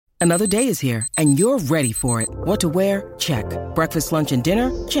Another day is here, and you're ready for it. What to wear? Check. Breakfast, lunch, and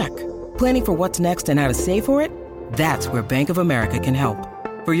dinner? Check. Planning for what's next and how to save for it? That's where Bank of America can help.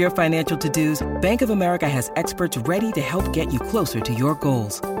 For your financial to-dos, Bank of America has experts ready to help get you closer to your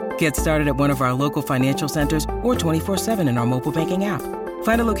goals. Get started at one of our local financial centers or 24/7 in our mobile banking app.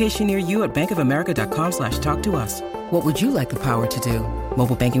 Find a location near you at bankofamerica.com/talktous. What would you like the power to do?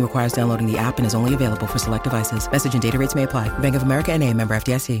 Mobile banking requires downloading the app and is only available for select devices. Message and data rates may apply. Bank of America N.A., member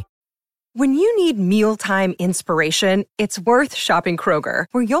FDIC. When you need mealtime inspiration, it's worth shopping Kroger,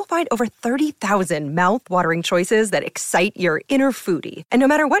 where you'll find over 30,000 mouth-watering choices that excite your inner foodie. And no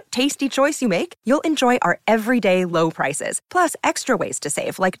matter what tasty choice you make, you'll enjoy our everyday low prices, plus extra ways to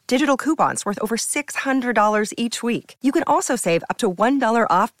save, like digital coupons worth over $600 each week. You can also save up to $1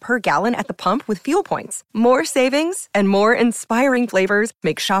 off per gallon at the pump with fuel points. More savings and more inspiring flavors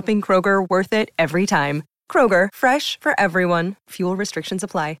make shopping Kroger worth it every time. Kroger, fresh for everyone. Fuel restrictions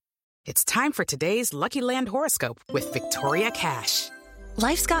apply. It's time for today's Lucky Land horoscope with Victoria Cash.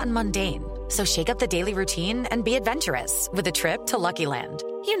 Life's gotten mundane, so shake up the daily routine and be adventurous with a trip to Lucky Land.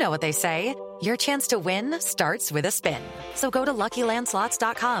 You know what they say, your chance to win starts with a spin. So go to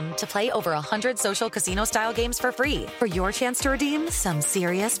LuckyLandSlots.com to play over 100 social casino-style games for free for your chance to redeem some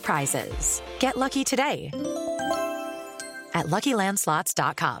serious prizes. Get lucky today at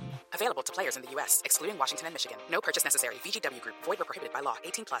LuckyLandSlots.com. Available to players in the U.S., excluding Washington and Michigan. No purchase necessary. VGW Group. Void where prohibited by law.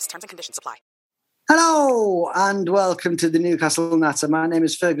 18+. Terms and conditions apply. Hello and welcome to the Newcastle Natter. My name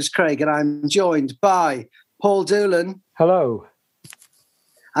is Fergus Craig and I'm joined by Paul Doolan. Hello.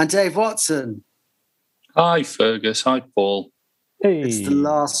 And Dave Watson. Hi, Fergus. Hi, Paul. Hey. It's the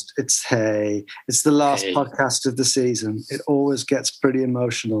last podcast of the season. It always gets pretty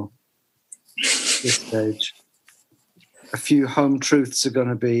emotional at this stage. A few home truths are going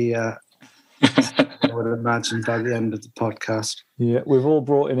to be, I would imagine, by the end of the podcast. Yeah, we've all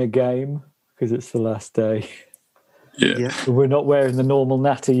brought in a game because it's the last day. Yeah. We're not wearing the normal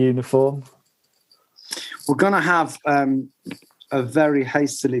Natter uniform. We're going to have a very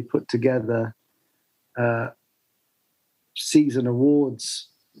hastily put together season awards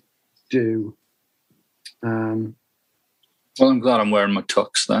due. Well, I'm glad I'm wearing my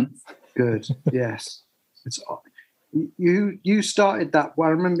tux then. Good, yes. It's You started that. Well,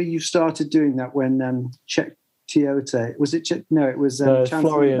 I remember you started doing that when Czech Tiote. Was it Czech? No, it was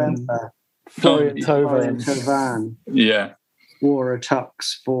Florian Tovan. Yeah, wore a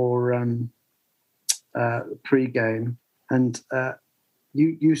tux for pre-game, and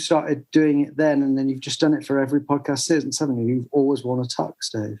you started doing it then, and then you've just done it for every podcast since, haven't you? You've always worn a tux,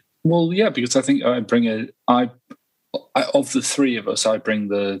 Dave. Well, yeah, because I think I bring of the three of us, I bring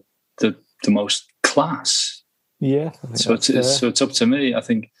the most class. Yeah. So it's up to me. I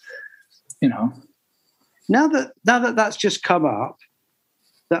think, Now that that's just come up,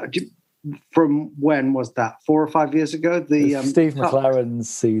 that from when was that? 4 or 5 years ago? The Steve McLaren's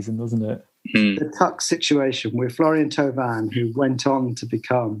season, wasn't it? The tuck situation with Florian Tovan, who went on to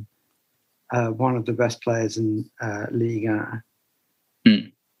become one of the best players in Liga.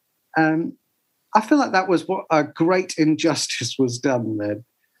 I feel like that was what a great injustice was done then.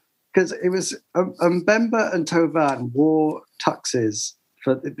 Because it was Mbemba and Tovan wore tuxes.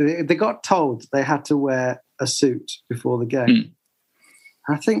 They got told they had to wear a suit before the game.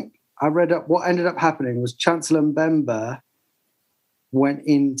 I think I read up what ended up happening was Chancellor Mbemba went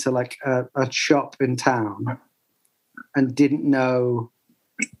into like a shop in town and didn't know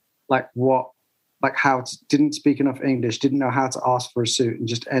didn't speak enough English, didn't know how to ask for a suit, and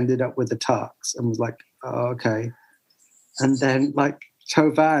just ended up with a tux and was like, oh, okay. And then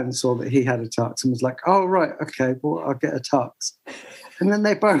Tovan saw that he had a tux and was like, oh, right, okay, well, I'll get a tux. And then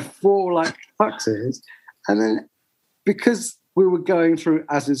they both wore tuxes. And then because we were going through,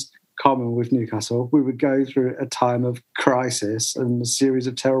 as is common with Newcastle, we were going through a time of crisis and a series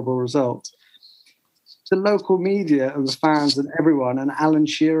of terrible results. The local media and the fans and everyone, and Alan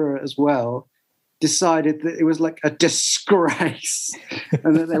Shearer as well, decided that it was like a disgrace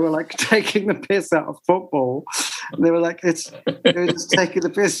and that they were taking the piss out of football. And they were like, they were just taking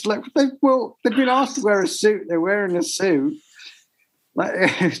the piss. They've been asked to wear a suit. They're wearing a suit.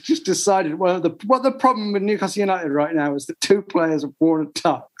 It's just decided, what the problem with Newcastle United right now is that two players have worn a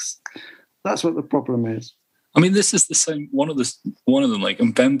tux. That's what the problem is. I mean, this is the same. One of them,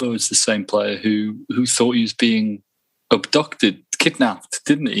 Mbemba, is the same player who thought he was being kidnapped,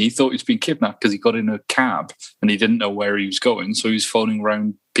 didn't he? He thought he was being kidnapped because he got in a cab and he didn't know where he was going, so he was phoning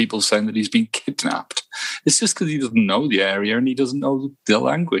around people saying that he's been kidnapped. It's just because he doesn't know the area and he doesn't know the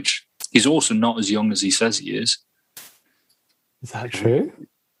language. He's also not as young as he says he is. Is that true?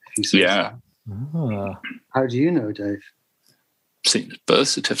 Yeah. Ah. How do you know, Dave? seen his birth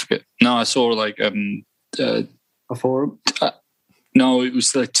certificate. No, I saw like A forum? no, it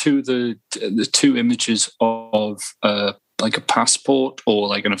was like the two images of like a passport or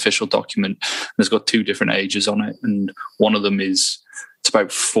like an official document. And it's got two different ages on it, and one of them it's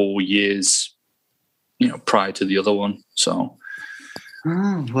about 4 years, prior to the other one. So,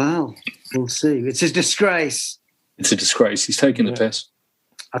 oh well, we'll see. It's a disgrace. It's a disgrace. He's taking the piss.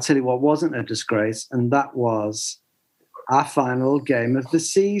 I'll tell you what wasn't a disgrace, and that was our final game of the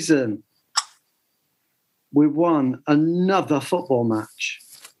season. We won another football match.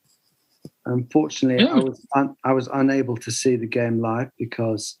 Unfortunately, I was unable to see the game live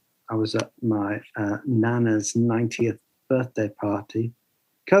because I was at my Nana's 90th birthday party.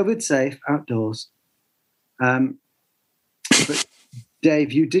 COVID safe, outdoors. But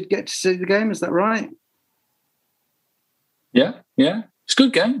Dave, you did get to see the game, is that right? Yeah. It's a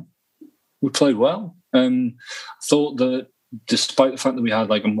good game. We played well. Thought that despite the fact that we had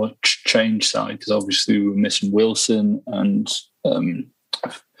like a much change side, because obviously we were missing Wilson and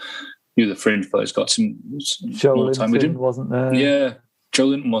the fringe players got some more time. We didn't, wasn't there. Yeah, Joe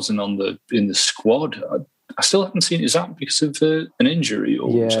Linton wasn't in the squad. I still haven't seen his app because of an injury,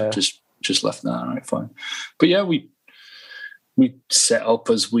 or just left that. Right, fine. But yeah, we set up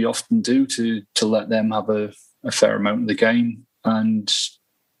as we often do to let them have a fair amount of the game, and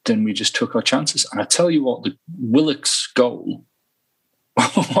then we just took our chances. And I tell you what, the Willock's goal,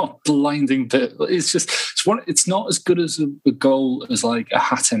 what a blinding bit! It's not as good as a goal as like a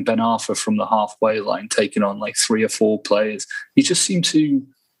Hatem Ben Arfa from the halfway line taking on like 3 or 4 players. He just seemed to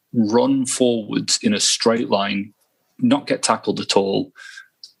run forwards in a straight line, not get tackled at all.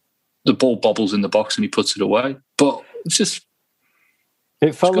 The ball bobbles in the box and he puts it away. But it's just...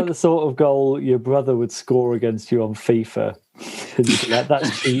 It felt like the sort of goal your brother would score against you on FIFA. Like,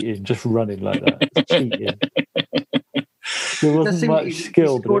 that's cheating, just running like that. It's cheating. There wasn't much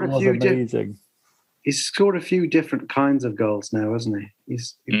skill, but it was amazing. He's scored a few different kinds of goals now, hasn't he?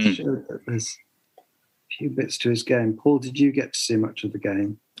 He's showed that there's a few bits to his game. Paul, did you get to see much of the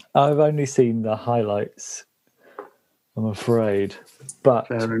game? I've only seen the highlights, I'm afraid. But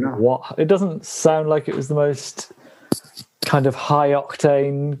fair enough. It doesn't sound like it was the most kind of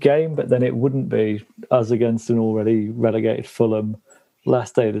high-octane game, but then it wouldn't be as against an already relegated Fulham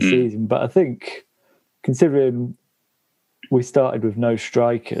last day of the season. But I think, considering we started with no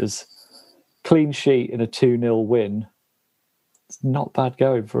strikers, clean sheet and a 2-0 win, it's not bad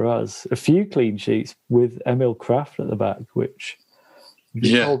going for us. A few clean sheets with Emil Kraft at the back, which if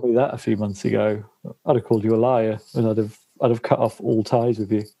you told me that a few months ago, I'd have called you a liar and I'd have cut off all ties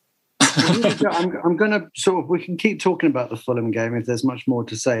with you. I'm going to we can keep talking about the Fulham game if there's much more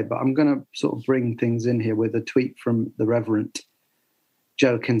to say, but I'm going to sort of bring things in here with a tweet from the Reverend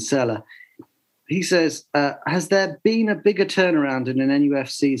Joe Kinsella. He says, has there been a bigger turnaround in an NUF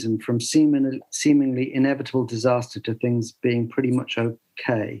season from seemingly inevitable disaster to things being pretty much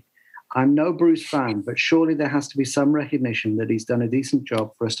okay? I'm no Bruce fan, but surely there has to be some recognition that he's done a decent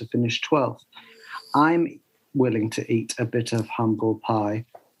job for us to finish 12th. I'm willing to eat a bit of humble pie.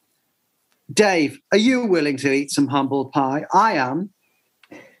 Dave, are you willing to eat some humble pie? I am.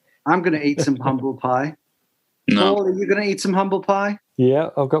 I'm going to eat some humble pie. No. Paul, are you going to eat some humble pie? Yeah,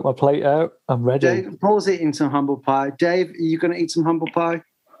 I've got my plate out. I'm ready. Paul's eating some humble pie. Dave, are you going to eat some humble pie?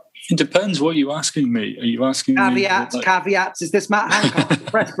 It depends. What are you asking me? Are you asking caveats, me? Caveats. Is this Matt Hancock's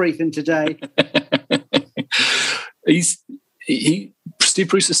press briefing today? Steve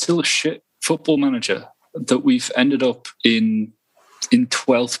Bruce is still a shit football manager. That we've ended up in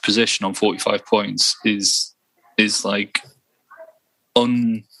 12th position on 45 points is like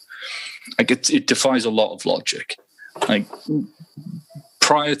it defies a lot of logic. Like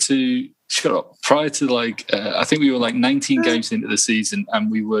prior to like I think we were like 19 games into the season and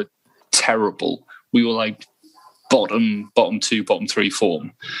we were terrible. We were like bottom 2, bottom 3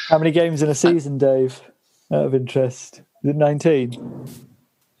 form. How many games in a season, Dave? Out of interest, is it 19?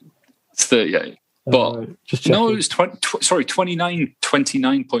 It's 38. But no, it was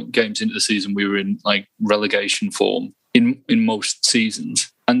 29 point games into the season. We were in like relegation form in most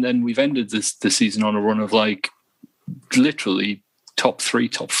seasons, and then we've ended the season on a run of like literally top 3,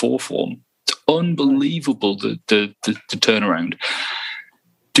 top 4 form. It's unbelievable the turnaround.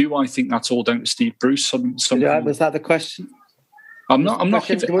 Do I think that's all down to Steve Bruce? Was that the question? I'm not.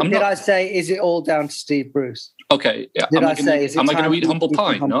 Did I say is it all down to Steve Bruce? Okay. Yeah. Am I going to eat humble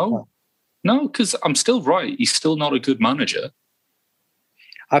pie? No. No, because I'm still right. He's still not a good manager.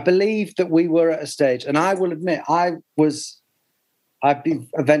 I believe that we were at a stage, and I will admit, I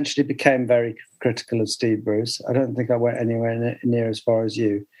eventually became very critical of Steve Bruce. I don't think I went anywhere near as far as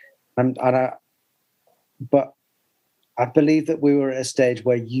you, but I believe that we were at a stage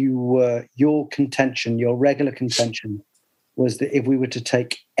where your regular contention was that if we were to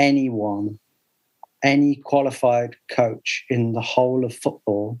take any qualified coach in the whole of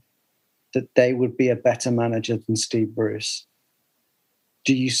football, that they would be a better manager than Steve Bruce.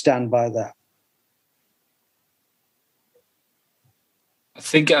 Do you stand by that? I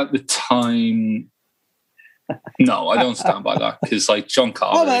think at the time, no, I don't stand by that because, like, John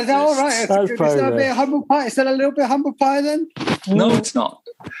Carver. Oh, that's all right. It's a bit of humble pie. Is that a little bit humble pie then? No, it's not.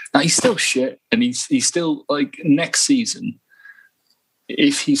 Now, he's still shit, and he's still, like, next season,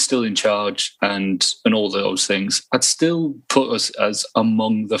 if he's still in charge and all those things, I'd still put us as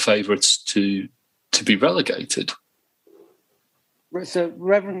among the favourites to be relegated. So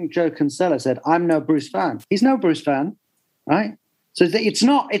Reverend Joe Kinsella said, "I'm no Bruce fan." He's no Bruce fan, right? So it's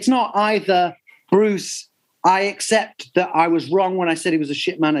not either Bruce, I accept that I was wrong when I said he was a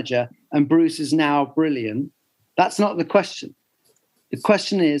shit manager and Bruce is now brilliant. That's not the question. The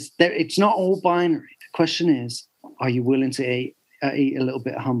question is, it's not all binary. The question is, are you willing to eat a little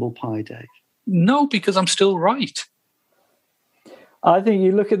bit of humble pie, Dave? No, because I'm still right. I think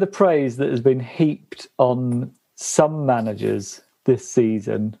you look at the praise that has been heaped on some managers this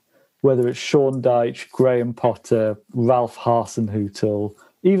season, whether it's Sean Dyche, Graham Potter, Ralph Hasenhüttl,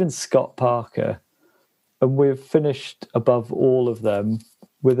 even Scott Parker, and we've finished above all of them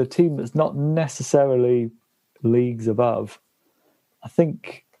with a team that's not necessarily leagues above. I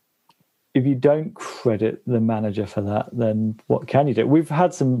think if you don't credit the manager for that, then what can you do? We've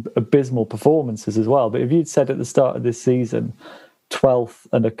had some abysmal performances as well, but if you'd said at the start of this season, 12th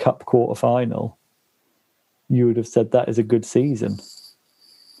and a cup quarter final, you would have said that is a good season.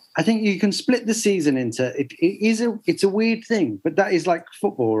 I think you can split the season into it's a weird thing, but that is like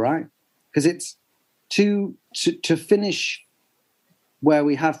football, right? Because it's to finish where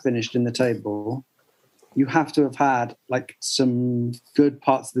we have finished in the table, you have to have had like some good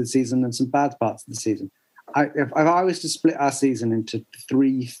parts of the season and some bad parts of the season. If I was to split our season into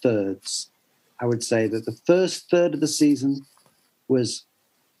 3/3, I would say that the first third of the season was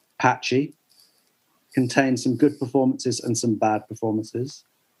patchy, contained some good performances and some bad performances.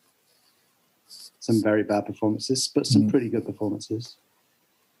 Some very bad performances, but some pretty good performances.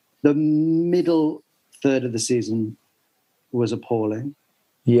 The middle third of the season was appalling.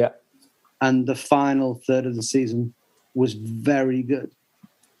 Yeah. And the final third of the season was very good.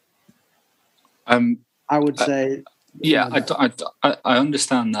 I would say... Yeah, I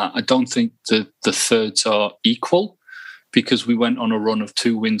understand that. I don't think the thirds are equal because we went on a run of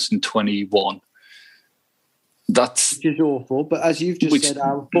 2 wins in 21. Which is awful. But as you've just said,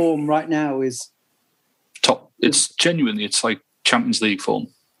 our form right now is... top. It's genuinely, it's like Champions League form.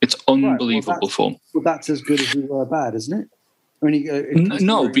 It's unbelievable form. Well, that's as good as we were bad, isn't it?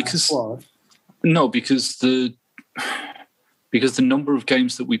 Because the number of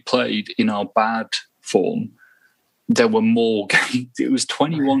games that we played in our bad form, there were more games. It was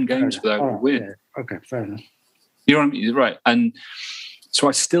 21 games without a win. Yeah. Okay, fair enough. You know what I mean? Right. And so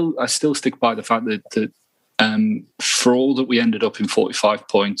I still stick by the fact that for all that we ended up in 45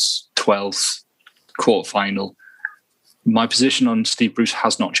 points, 12th, quarterfinal, my position on Steve Bruce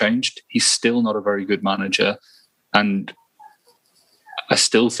has not changed. He's still not a very good manager, and I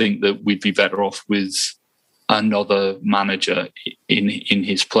still think that we'd be better off with another manager in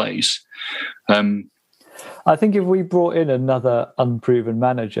his place. I think if we brought in another unproven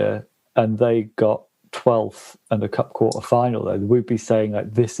manager and they got 12th and a cup quarter final, though, we'd be saying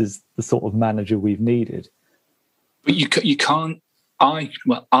like this is the sort of manager we've needed. But you can't. I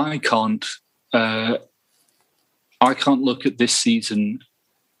can't look at this season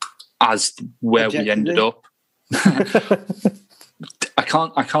as where we ended up.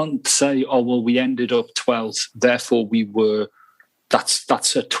 I can't say, oh well, we ended up 12th, therefore we were.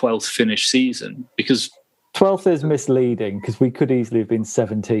 That's a 12th finish season, because 12th is misleading because we could easily have been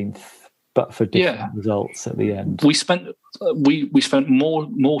 17th, but for different results at the end. We spent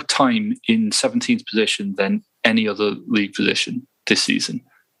more time in 17th position than any other league position this season.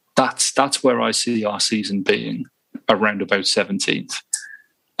 That's where I see our season being, around about 17th,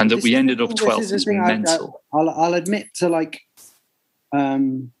 and that we ended up 12th is mental. I'll admit to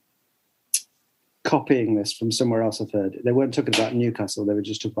copying this from somewhere else I've heard. They weren't talking about Newcastle, they were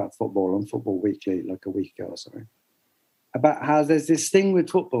just talking about football on Football Weekly like a week ago or something, about how there's this thing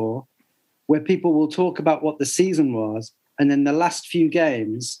with football where people will talk about what the season was, and then the last few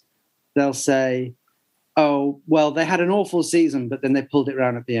games they'll say, oh, well, they had an awful season, but then they pulled it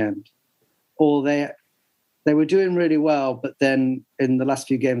around at the end. Or they were doing really well, but then in the last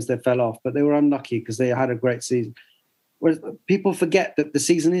few games they fell off, but they were unlucky because they had a great season. Whereas people forget that the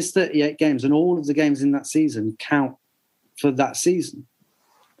season is 38 games and all of the games in that season count for that season.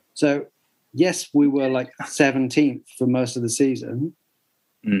 So, yes, we were like 17th for most of the season.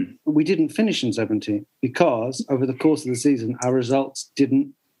 But we didn't finish in 17th because over the course of the season, our results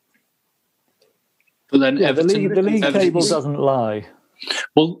didn't. But then the league table doesn't lie.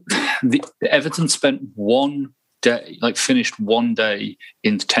 Well, the Everton spent one day, like finished one day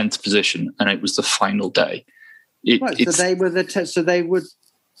in 10th position, and it was the final day. So they were so they would.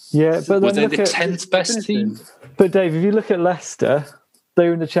 Yeah, but were then they the 10th best team? But Dave, if you look at Leicester, they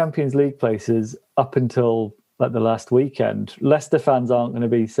were in the Champions League places up until like the last weekend. Leicester fans aren't going to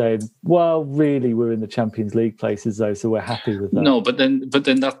be saying, "Well, really, we're in the Champions League places, though, so we're happy with that." No, but then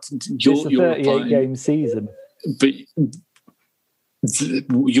that's it's a 38-game season. But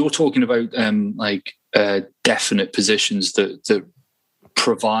you're talking about definite positions that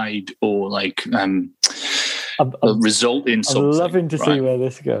provide or result in something. I'm loving to see where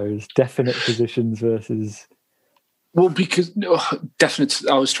this goes. Definite positions versus. Well, because definite.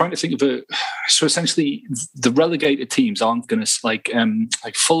 I was trying to think of it. So essentially, the relegated teams aren't going to like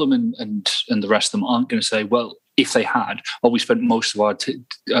Fulham and the rest of them aren't going to say, well, if they had, we spent most of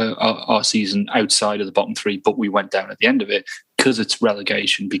our season outside of the bottom three, but we went down at the end of it because it's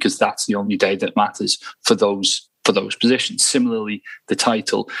relegation, because that's the only day that matters for those positions. Similarly, the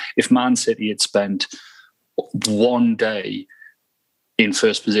title. If Man City had spent one day in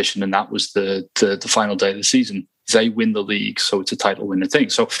first position and that was the final day of the season, they win the league, so it's a title winning thing.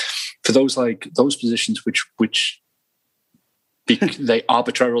 So for those positions which they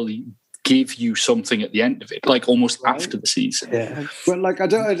arbitrarily give you something at the end of it, like almost after the season. Yeah, but I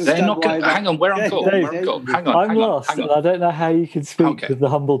don't understand. They're not going. Hang on, where I'm going. Hang on. I'm lost. Hang on. I don't know how you can speak with the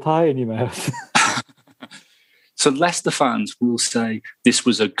humble pie in your mouth. So Leicester fans will say this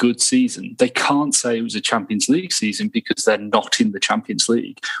was a good season. They can't say it was a Champions League season because they're not in the Champions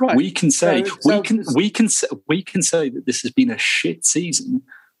League. Right. We can say we can say that this has been a shit season,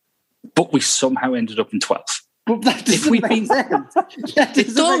 but we somehow ended up in 12th. But that doesn't make sense.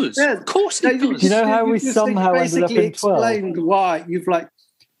 It does. Of course it does. You know how we somehow ended up in 12? Explained why you've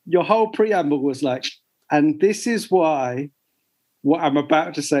your whole preamble was and this is why what I'm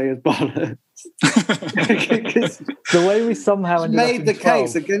about to say is bollocks. The way we somehow ended made up the in 12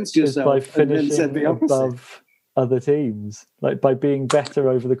 case against yourself by finishing above other teams, by being better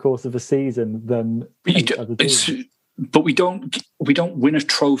over the course of a season than other teams. But we don't win a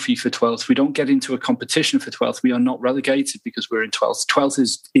trophy for 12th. We don't get into a competition for 12th. We are not relegated because we're in 12th.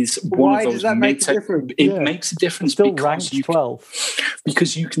 12th is one of those. Why does that make a difference? It makes a difference because you 12th.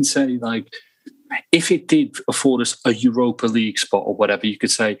 Because you can say if it did afford us a Europa League spot or whatever, you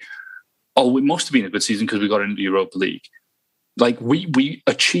could say, it must have been a good season because we got into the Europa League. We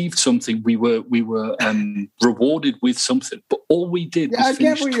achieved something. We were rewarded with something, but all we did was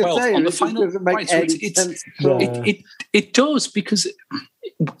finish 12th on the final. Right, so it does, because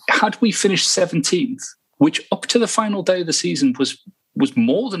had we finished 17th, which up to the final day of the season was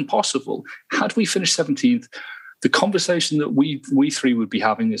more than possible, had we finished 17th, the conversation that we three would be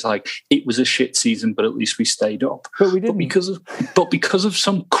having is it was a shit season, but at least we stayed up. But we didn't. But because of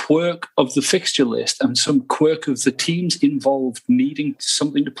some quirk of the fixture list and some quirk of the teams involved needing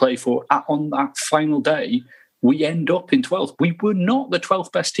something to play for on that final day, we end up in 12th. We were not the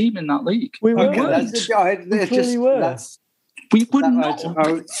 12th best team in that league. We weren't. We would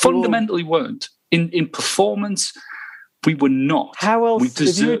not. Fundamentally weren't. In performance, we were not. How else,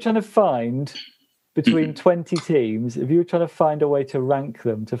 if you were trying to find between 20 teams, if you were trying to find a way to rank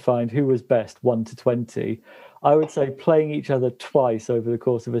them, to find who was best 1 to 20, I would say playing each other twice over the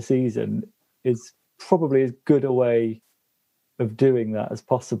course of a season is probably as good a way of doing that as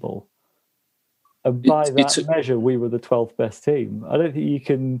possible. And by that measure, we were the 12th best team. I don't think you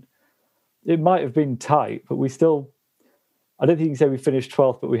can... It might have been tight, but we still... I don't think you can say we finished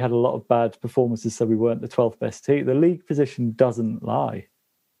 12th, but we had a lot of bad performances, so we weren't the 12th best team. The league position doesn't lie.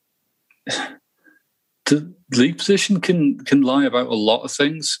 The league position can lie about a lot of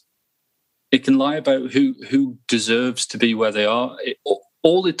things. It can lie about who deserves to be where they are.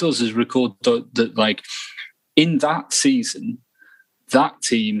 All it does is record that in that season, that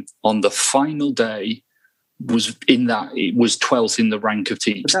team on the final day was 12th in the rank of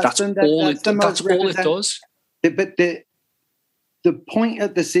teams. That's all it does. But the point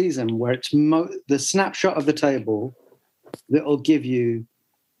of the season where it's the snapshot of the table that will give you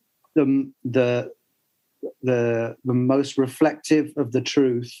the most reflective of the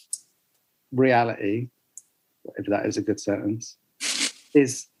truth reality, if that is a good sentence,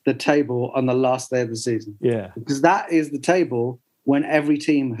 is the table on the last day of the season. Yeah. Because that is the table when every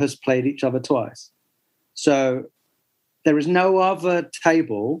team has played each other twice. So there is no other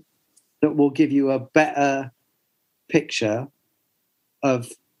table that will give you a better picture of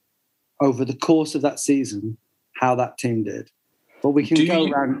over the course of that season how that team did. But we can go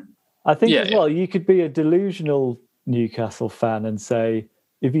around. I think as well, you could be a delusional Newcastle fan and say,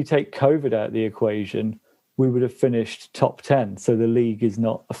 if you take COVID out of the equation, we would have finished top 10. So the league is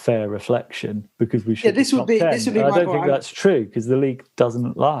not a fair reflection because we should this be would be, 10. this would be. I don't think that's true because the league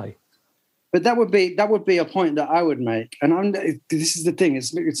doesn't lie. But that would be a point that I would make. And this is the thing.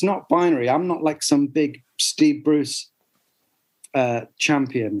 It's not binary. I'm not like some big Steve Bruce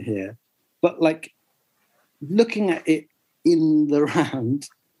champion here. But like looking at it in the round,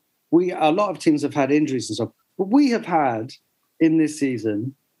 a lot of teams have had injuries and stuff. But we have had in this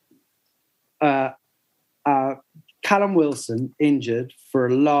season Callum Wilson injured for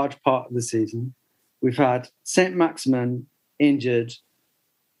a large part of the season. We've had St. Maximin injured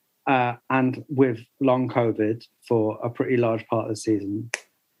and with long COVID for a pretty large part of the season.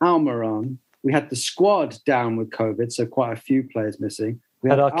 Almiron, we had the squad down with COVID, so quite a few players missing. We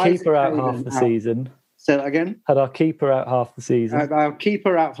had our keeper out half the season. Say that again? Had our keeper out half the season. Our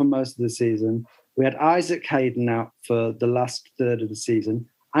keeper out for most of the season. We had Isaac Hayden out for the last third of the season.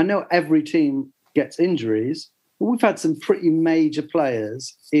 I know every team gets injuries, but we've had some pretty major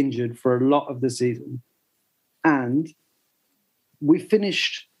players injured for a lot of the season. And we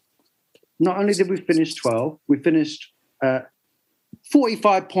finished, not only did we finish 12, we finished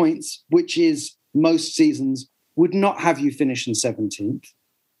 45 points, which is most seasons would not have you finish in 17th.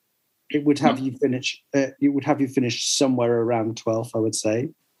 It would have you finish. It would have you finish somewhere around 12th, I would say,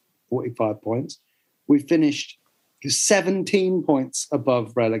 45 points. We finished 17 points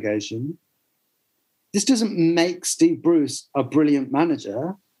above relegation. This doesn't make Steve Bruce a brilliant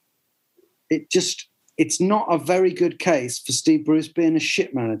manager. It's not a very good case for Steve Bruce being a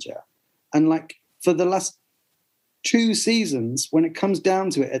shit manager. And like for the last 2 seasons, when it comes down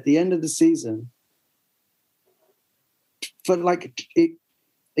to it, at the end of the season, for like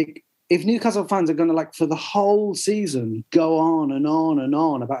if Newcastle fans are going to like for the whole season go on and on and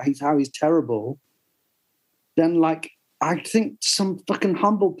on about how he's terrible, then like I think some fucking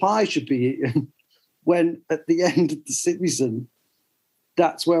humble pie should be eaten when at the end of the season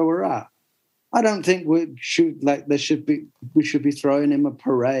that's where we're at. I don't think we should be throwing him a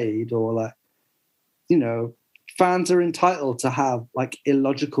parade or like, you know, fans are entitled to have like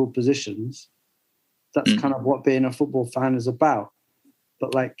illogical positions. That's kind of what being a football fan is about.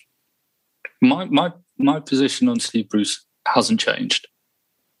 But like my position on Steve Bruce hasn't changed.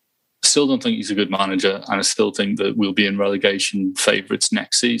 I still don't think he's a good manager, and I still think that we'll be in relegation favourites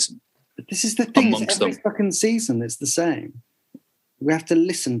next season. But this is the thing. Every fucking season it's the same. We have to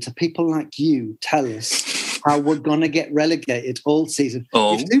listen to people like you tell us how we're going to get relegated all season.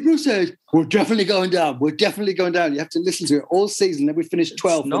 Oh. If Steve Bruce says, we're definitely going down, you have to listen to it all season. Then we finish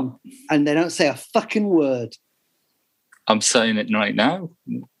 12th and they don't say a fucking word. I'm saying it right now.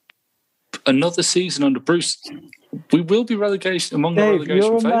 Another season under Bruce, we will be among the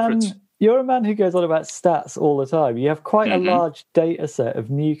relegation favourites. You're a man who goes on about stats all the time. You have quite a large data set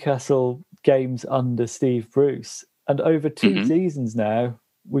of Newcastle games under Steve Bruce. And over 2 seasons now,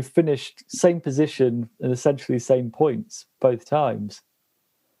 we've finished same position and essentially same points both times.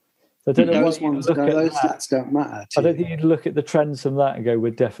 So I don't know those stats don't matter. I don't think you'd look at the trends from that and go,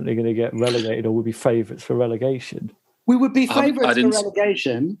 we're definitely going to get relegated or we'll be favourites for relegation. We would be favourites for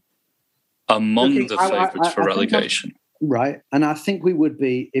relegation. Among the favourites for relegation. Right. And I think we would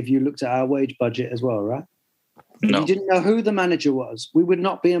be if you looked at our wage budget as well, right? No. If you didn't know who the manager was, we would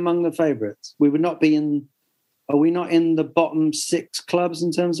not be among the favourites. We would not be in... Are we not in the bottom 6 clubs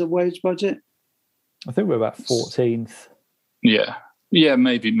in terms of wage budget? I think we're about 14th. Yeah,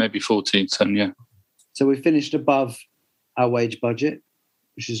 maybe 14th then, yeah. So we finished above our wage budget,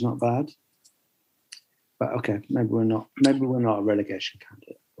 which is not bad. But okay, maybe we're not a relegation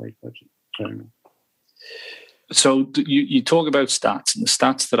candidate. Wage budget, fair enough. So you talk about stats, and the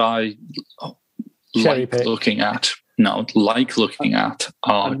stats that I like looking at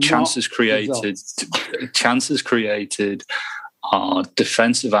are chances created,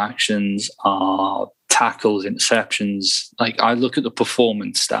 defensive actions, tackles, interceptions. Like I look at the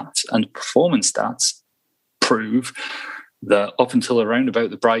performance stats, and performance stats prove that up until around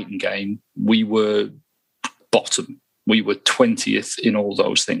about the Brighton game, we were bottom. We were 20th in all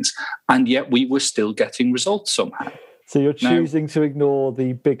those things, and yet we were still getting results somehow. So you're choosing to ignore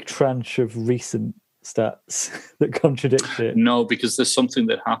the big tranche of recent stats that contradict it? No, because there's something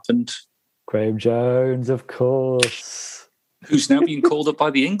that happened. Graham Jones, of course. Who's now being called up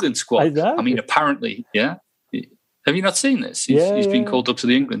by the England squad. I mean, apparently, yeah. Have you not seen this? He's been called up to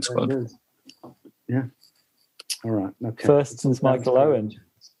the England squad. Yeah. All right. Okay. First since Michael Owen.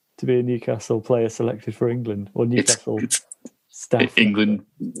 to be a Newcastle player selected for England or Newcastle staff. England,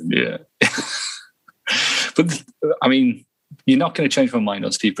 yeah. But I mean, you're not going to change my mind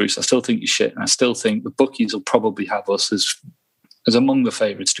on Steve Bruce. I still think he's shit, and I still think the bookies will probably have us as among the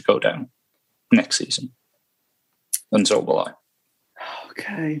favourites to go down next season, and so will I.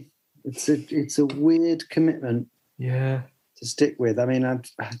 Okay, it's a weird commitment, yeah, to stick with. I mean, I'd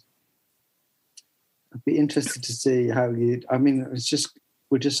be interested to see how you. I mean,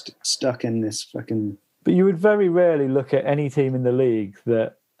 we're just stuck in this fucking. But you would very rarely look at any team in the league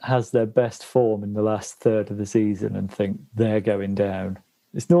that has their best form in the last third of the season and think they're going down.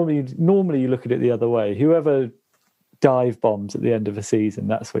 It's normally you look at it the other way. Whoever dive bombs at the end of a season,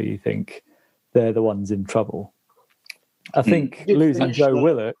 that's where you think they're the ones in trouble. I think losing Joe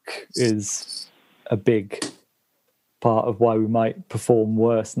Willock is a big part of why we might perform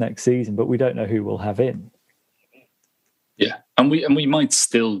worse next season, but we don't know who we'll have in. Yeah, and we might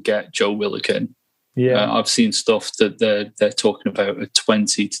still get Joe Willock in. Yeah, I've seen stuff that they're talking about a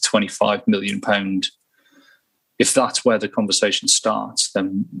 20 to 25 million pound. If that's where the conversation starts,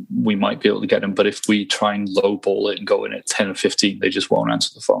 then we might be able to get him. But if we try and lowball it and go in at 10 or 15, they just won't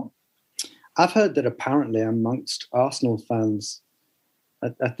answer the phone. I've heard that apparently amongst Arsenal fans,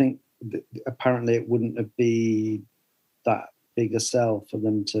 I think apparently it wouldn't be that big a sell for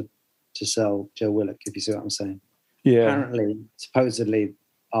them to sell Joe Willock, if you see what I'm saying. Yeah. Apparently, supposedly,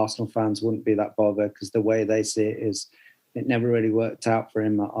 Arsenal fans wouldn't be that bothered because the way they see it is it never really worked out for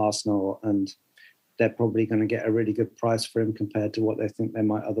him at Arsenal, and they're probably going to get a really good price for him compared to what they think they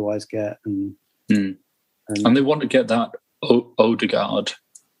might otherwise get. And they want to get that Odegaard.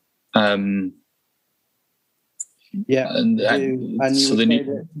 Yeah, and so they need.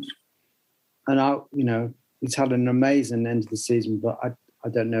 He's had an amazing end of the season, but I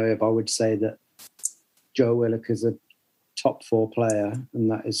don't know if I would say that Joe Willock is a top 4 player,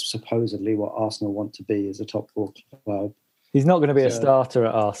 and that is supposedly what Arsenal want to be, as a top 4 club. He's not going to be a starter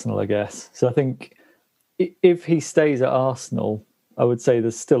at Arsenal, I guess. So I think if he stays at Arsenal, I would say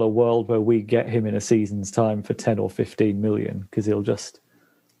there's still a world where we get him in a season's time for 10 or 15 million, because he'll just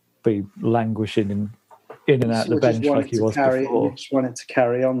be languishing in and out the bench like he was before. You just want it to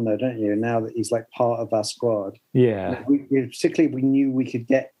carry on, though, don't you? Now that he's like part of our squad. Yeah. Particularly if we knew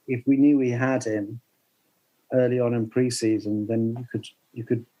if we knew we had him early on in pre-season, then you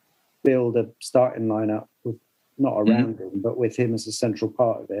could build a starting lineup with, not around him, but with him as a central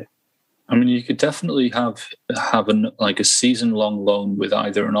part of it. I mean, you could definitely have a season-long loan with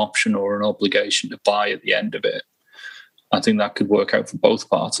either an option or an obligation to buy at the end of it. I think that could work out for both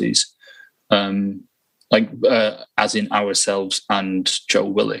parties. As in ourselves and Joe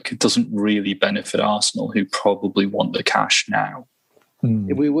Willock. It doesn't really benefit Arsenal, who probably want the cash now.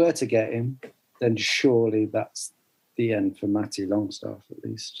 If we were to get him, then surely that's the end for Matty Longstaff, at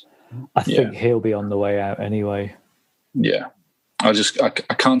least. I think he'll be on the way out anyway. Yeah. I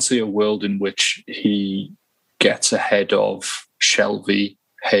can't see a world in which he gets ahead of Shelvey,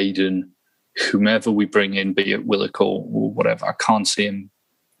 Hayden, whomever we bring in, be it Willock or whatever. I can't see him.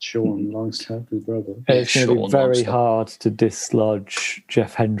 Sean Longstaff, his brother. It's going to be very hard to dislodge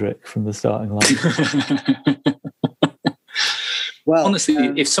Jeff Hendrick from the starting line. Well, honestly,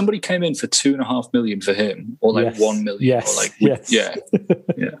 if somebody came in for $2.5 million for him, or like 1 million, or like yeah.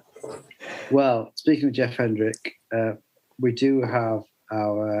 Well, speaking of Jeff Hendrick, we do have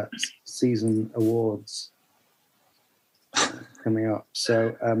our season awards coming up.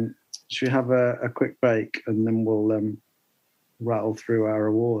 So, should we have a quick break, and then we'll rattle through our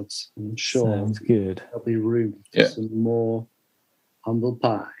awards? I'm sure sounds good. There'll be room for some more humble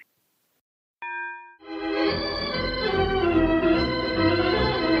pie.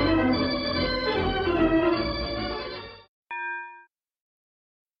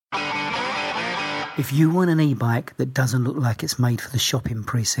 If you want an e-bike that doesn't look like it's made for the shopping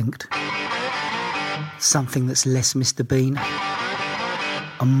precinct, something that's less Mr. Bean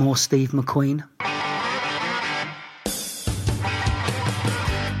and more Steve McQueen,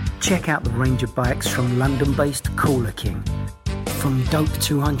 check out the range of bikes from London-based Cooler King. From dope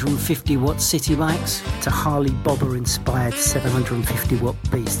 250-watt city bikes to Harley-Bobber-inspired 750-watt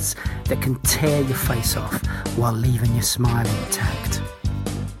beasts that can tear your face off while leaving your smile intact.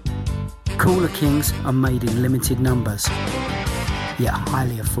 Cooler Kings are made in limited numbers, yet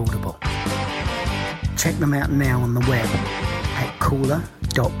highly affordable. Check them out now on the web at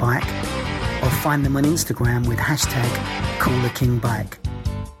cooler.bike or find them on Instagram with hashtag CoolerKingBike.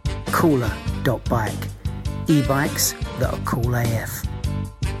 Cooler.bike. E-bikes that are cool AF.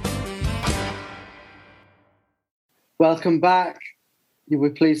 Welcome back. You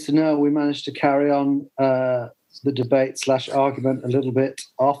were pleased to know we managed to carry on the debate / argument a little bit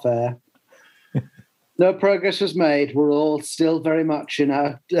off air. No progress was made. We're all still very much in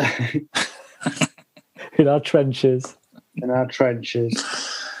our in our trenches. In our trenches.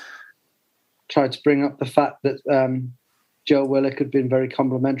 Tried to bring up the fact that Joe Willock had been very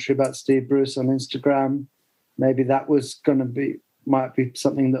complimentary about Steve Bruce on Instagram. Maybe that was might be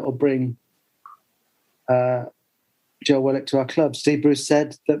something that will bring Joe Willock to our club. Steve Bruce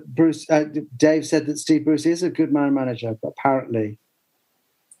said that Dave said that Steve Bruce is a good man manager, but apparently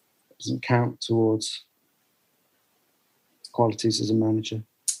it doesn't count towards qualities as a manager.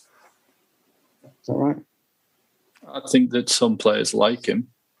 Is that right? I think that some players like him.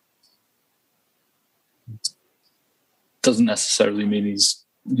 Doesn't necessarily mean he's,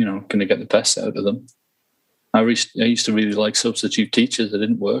 going to get the best out of them. I used to really like substitute teachers that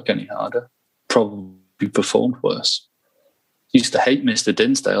didn't work any harder, probably performed worse. Used to hate Mr.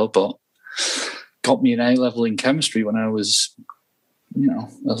 Dinsdale, but got me an A-level in chemistry when I was, a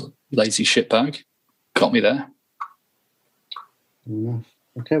lazy shitbag. Got me there. Enough.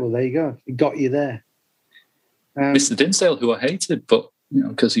 Okay, well, there you go. It got you there. Mr. Dinsdale, who I hated, but,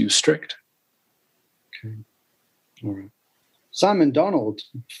 because he was strict. Okay. All right. Simon Donald,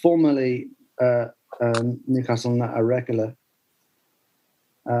 formerly Newcastle United regular,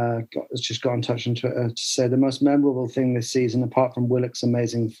 has just got in touch on Twitter to say the most memorable thing this season, apart from Willock's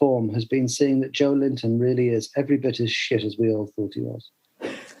amazing form, has been seeing that Joe Linton really is every bit as shit as we all thought he was.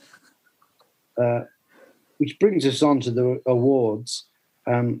 Which brings us on to the awards.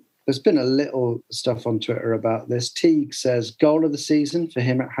 There's been a little stuff on Twitter about this. Teague says, goal of the season, for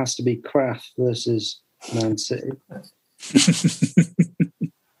him it has to be Kraft versus Man City.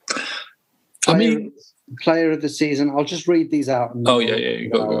 Player of the season. I'll just read these out. And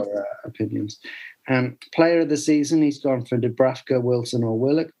go. Opinions. Player of the season, he's gone for Dubravka, Wilson or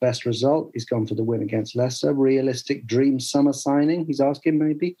Willock. Best result, he's gone for the win against Leicester. Realistic dream summer signing, he's asking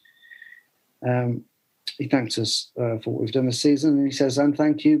maybe. He thanks us for what we've done this season. And he says, and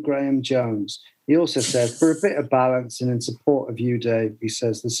thank you, Graham Jones. He also says, for a bit of balance and in support of you, Dave, he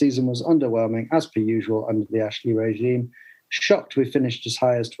says, the season was underwhelming, as per usual, under the Ashley regime. Shocked we finished as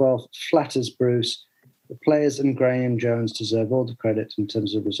high as 12th. Flatters Bruce. The players and Graham Jones deserve all the credit in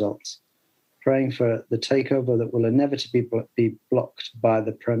terms of results. Praying for the takeover that will inevitably be blocked by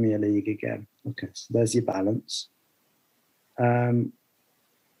the Premier League again. Okay, so there's your balance. Fair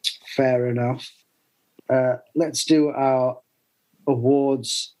enough. Let's do our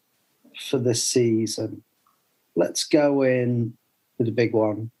awards for the season. Let's go in with the big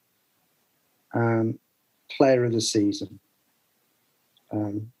one. Player of the season.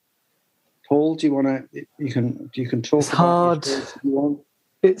 Paul, do you want to? You can talk. It's hard.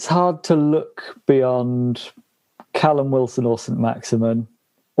 It's hard to look beyond Callum Wilson or St. Maximin,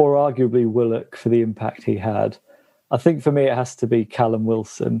 or arguably Willock for the impact he had. I think for me it has to be Callum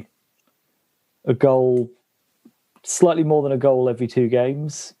Wilson. A goal, slightly more than a goal every 2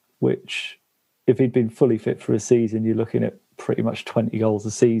 games, which if he'd been fully fit for a season, you're looking at pretty much 20 goals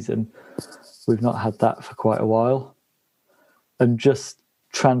a season. We've not had that for quite a while. And just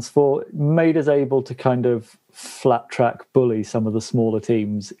made us able to kind of flat track bully some of the smaller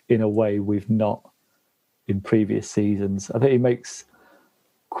teams in a way we've not in previous seasons. I think he makes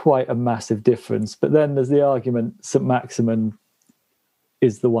quite a massive difference. But then there's the argument St. Maximin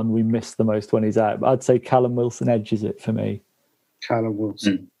is the one we miss the most when he's out. But I'd say Callum Wilson edges it for me. Callum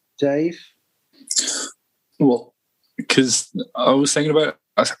Wilson. Dave? Well, because I was thinking about,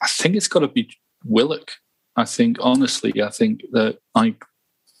 I think it's got to be Willock. I think that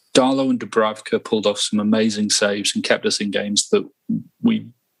Darlow and Dubravka pulled off some amazing saves and kept us in games that we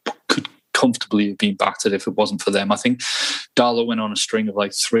could comfortably have been battered if it wasn't for them. I think Darlow went on a string of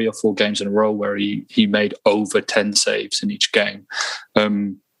like 3 or 4 games in a row where he made over 10 saves in each game.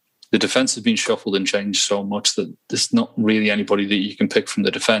 The defence has been shuffled and changed so much that there's not really anybody that you can pick from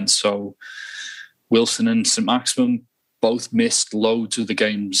the defence. So Wilson and St. Maximin both missed loads of the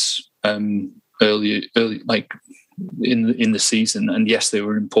games early, like in the season. And yes, they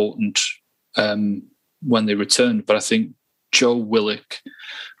were important when they returned. But I think Joe Willock,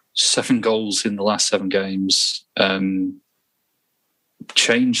 7 goals in the last 7 games,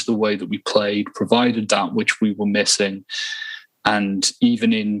 changed the way that we played, provided that which we were missing. And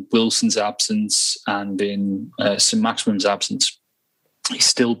even in Wilson's absence and in St. Maximin's absence, he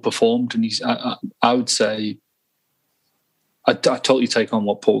still performed. And I would say, I totally take on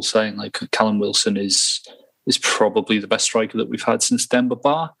what Paul's saying. Like, Callum Wilson is probably the best striker that we've had since Demba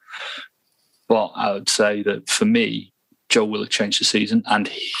Ba. But I would say that for me, Joe Willock changed the season, and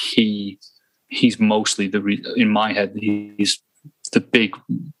he's mostly in my head, he's the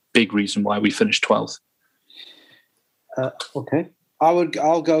big reason why we finished 12th. Okay.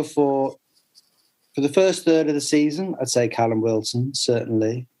 I'll go for the first third of the season, I'd say Callum Wilson,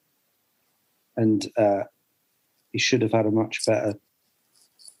 certainly. And he should have had a much better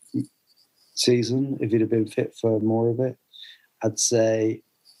season if he'd have been fit for more of it. I'd say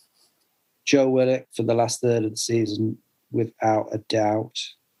Joe Willock for the last third of the season, without a doubt.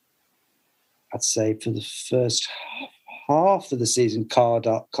 I'd say for the first half of the season, Carl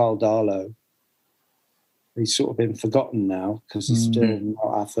Darlow. He's sort of been forgotten now because he's still not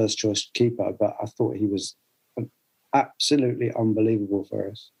our first choice keeper, but I thought he was absolutely unbelievable for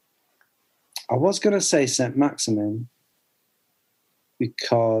us. I was going to say St. Maximin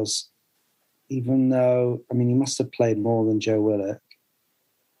because even though, I mean, he must have played more than Joe Willock,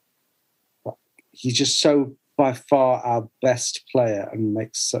 but he's just so by far our best player and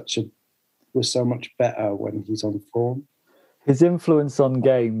was so much better when he's on form. His influence on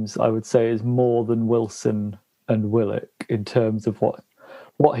games, I would say, is more than Wilson and Willock in terms of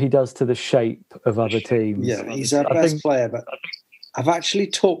what he does to the shape of other teams. Yeah, he's our best player, but I've actually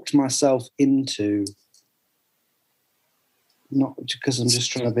talked myself into, not because I'm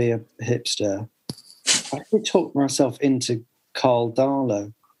just trying to be a hipster, I actually talked myself into Carl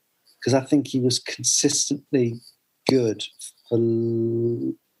Darlow because I think he was consistently good,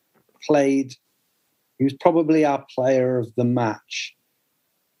 played. He was probably our player of the match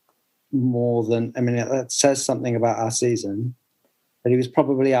more than, I mean, that says something about our season, but he was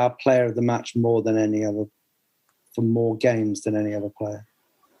probably our player of the match more than any other, for more games than any other player.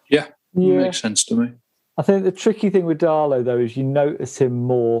 Yeah, makes sense to me. I think the tricky thing with Darlow, though, is you notice him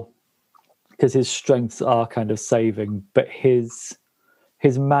more because his strengths are kind of saving, but his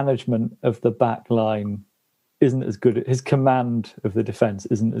management of the back line isn't as good. His command of the defence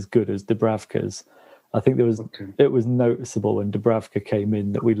isn't as good as Dubravka's. I think it was noticeable when Dubravka came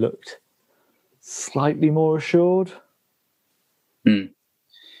in that we looked slightly more assured.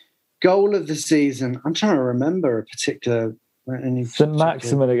 Goal of the season. I'm trying to remember a particular. St.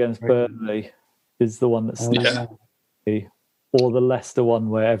 Maximin against Burnley is the one that's or the Leicester one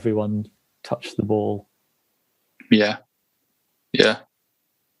where everyone touched the ball. Yeah.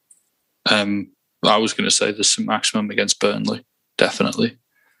 I was going to say the St. Maximin against Burnley, definitely.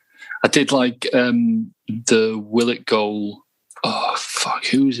 I did like the Willock goal. Oh, fuck,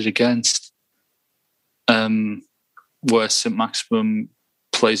 who was it against? Where St. Maximin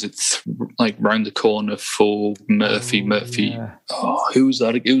plays it round the corner for Murphy. Yeah. Oh, who was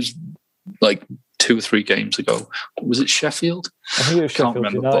that? It was like 2 or 3 games ago. Was it Sheffield? I think it was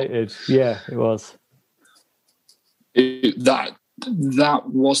Sheffield United. Yeah, it was. That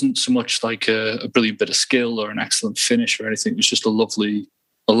wasn't so much like a brilliant bit of skill or an excellent finish or anything. It was just a lovely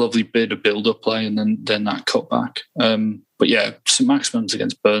bit of build-up play and then that cut back. But yeah, St. Maximin's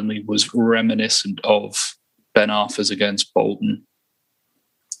against Burnley was reminiscent of Ben Arthur's against Bolton.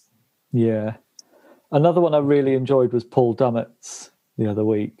 Yeah. Another one I really enjoyed was Paul Dummett's the other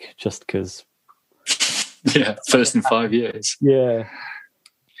week, just because... Yeah, first in 5 years. Yeah.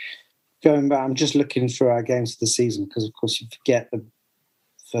 Going back, I'm just looking through our games of the season because, of course, you forget the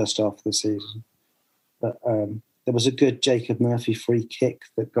first half of the season. But there was a good Jacob Murphy free kick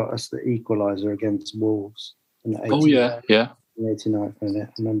that got us the equaliser against Wolves. In the 89th minute.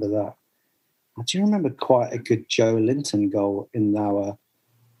 I remember that. I do remember quite a good Joe Linton goal in our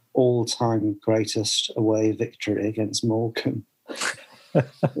all-time greatest away victory against Morecambe.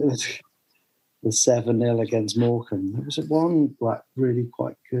 The 7-0 against Morecambe. There was one really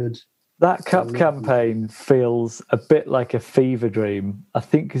quite good. That cup campaign feels a bit like a fever dream. I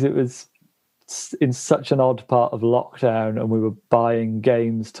think because it was in such an odd part of lockdown and we were buying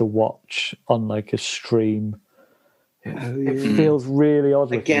games to watch on a stream. It feels really odd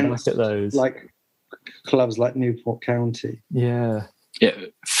looking back at those. Like clubs like Newport County. Yeah. Yeah,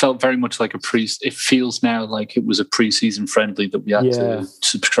 it felt very much like it feels now like it was a pre-season friendly that we had to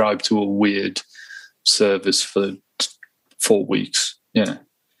subscribe to a weird service for 4 weeks. Yeah.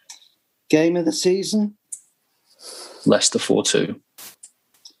 Game of the season? Leicester 4-2.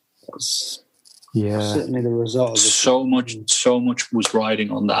 Certainly the result of it. So much was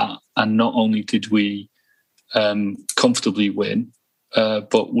riding on that. And not only did we comfortably win,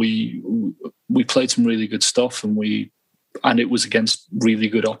 but we played some really good stuff and it was against really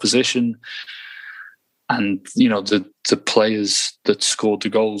good opposition. And, the players that scored the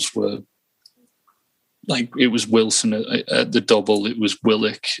goals were it was Wilson at the double, it was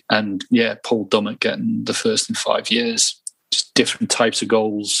Willock, and Paul Dummett getting the first in 5 years. Just different types of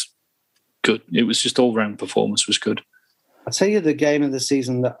goals. Good. It was just all round performance was good. I'll tell you the game of the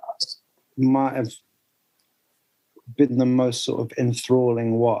season that might have been the most sort of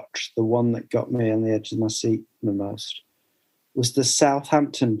enthralling watch, the one that got me on the edge of my seat the most, was the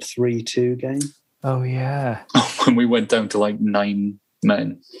Southampton 3-2 game. Oh, yeah. When we went down to like 9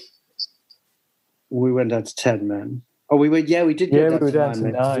 men. We went down to 10 men. Oh, we did go down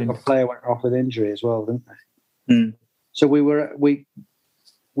to 9 men. A player went off with injury as well, didn't they? Mm. So we were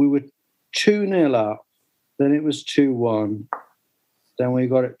 2-0 up, then it was 2-1, then we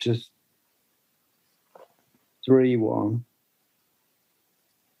got it to 3-1,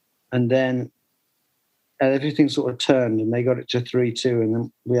 and then everything sort of turned and they got it to 3-2, and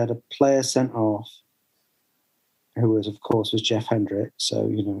then we had a player sent off who was Jeff Hendrick, so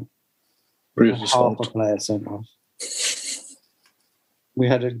half a player sent off. We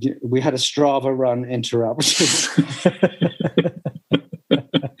had a Strava run interruption.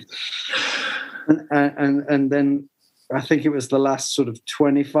 and then I think it was the last sort of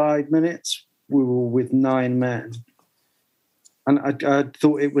 25 minutes we were with 9 men, and I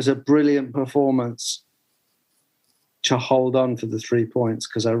thought it was a brilliant performance to hold on for the 3 points,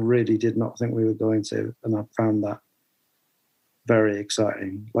 because I really did not think we were going to, and I found that very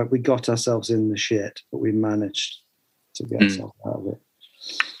exciting. Like, we got ourselves in the shit, but we managed to get ourselves out of it.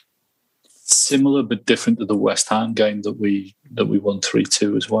 Similar but different to the West Ham game that we won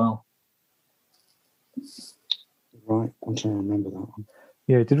 3-2 as well. Right, I'm trying to remember that one.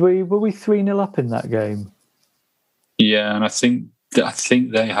 Yeah, were we 3-0 up in that game? Yeah, and I think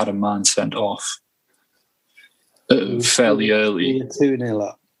they had a man sent off fairly early. We were 2-0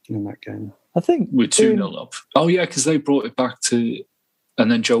 up in that game. I think we're 2-0 up. Oh yeah, because they brought it back to, and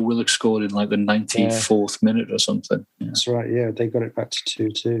then Joe Willock scored in like the 94th minute or something. Yeah. That's right. Yeah, they got it back to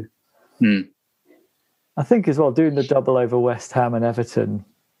 2-2. I think as well, doing the double over West Ham and Everton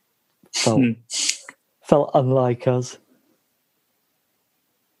felt unlike us.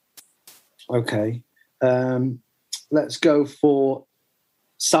 Okay, let's go for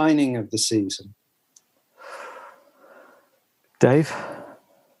signing of the season. Dave?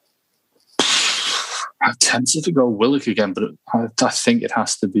 I'm tempted to go Willock again, but I think it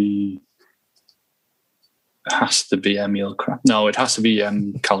has to be Emil Kraft. No, it has to be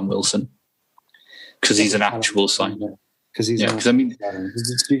Callum Wilson, because he's an actual signing. Because you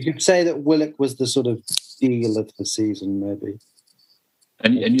could say that Willock was the sort of deal of the season, maybe.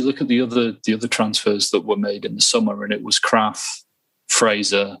 And you look at the other transfers that were made in the summer, and it was Kraft,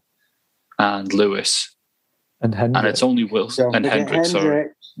 Fraser, and Lewis, and it's only Wilson and Hendrick. Sorry,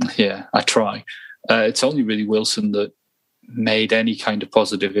 yeah, I try. It's only really Wilson that made any kind of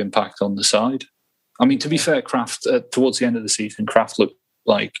positive impact on the side. I mean, to be fair, Kraft towards the end of the season, Kraft looked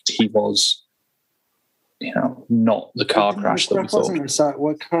like he was, not the car crash that we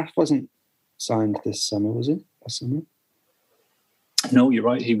thought. Kraft wasn't signed this summer, was he? Last summer? No, you're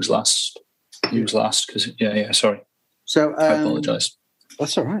right. He was last. Because sorry. So I apologise.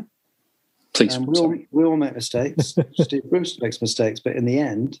 That's all right. Please. We all make mistakes. Steve Bruce makes mistakes, but in the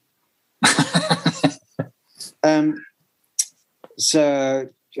end. So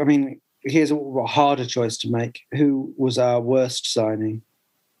I mean, here's a harder choice to make. Who was our worst signing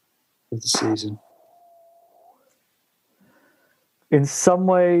of the season? In some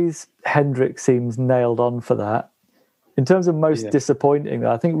ways, Hendrick seems nailed on for that. In terms of most disappointing,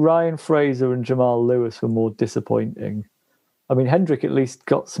 I think Ryan Fraser and Jamal Lewis were more disappointing. I mean, Hendrick at least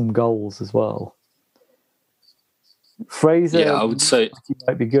got some goals as well. Fraser, I would say he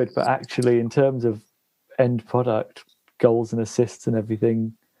might be good, but actually, in terms of end product, goals and assists and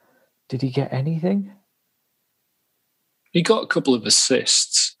everything, did he get anything? He got a couple of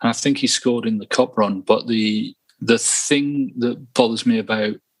assists. I think he scored in the cup run. But the thing that bothers me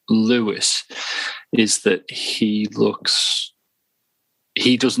about Lewis is that he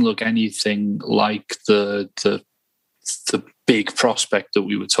doesn't look anything like the big prospect that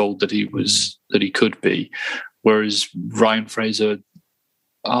we were told that he could be. Whereas Ryan Fraser,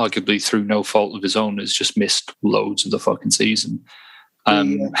 arguably through no fault of his own, has just missed loads of the fucking season.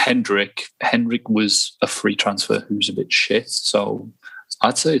 Hendrick was a free transfer who's a bit shit. So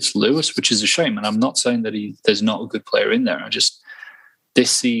I'd say it's Lewis, which is a shame. And I'm not saying that there's not a good player in there. This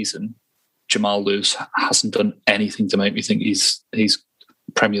season, Jamal Lewis hasn't done anything to make me think he's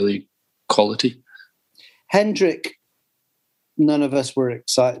Premier League quality. Hendrick, none of us were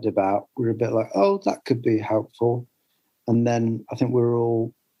excited about. We were a bit like, oh, that could be helpful. And then I think we were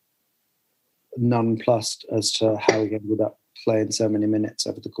all nonplussed as to how he ended up playing so many minutes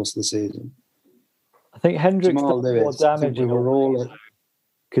over the course of the season. I think Hendrick's done more damage in a way.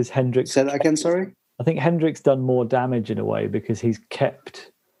 Because Hendrick's... Say that again, sorry? I think Hendrick's done more damage in a way because he's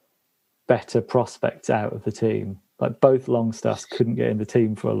kept better prospects out of the team. Like both Longstaffs couldn't get in the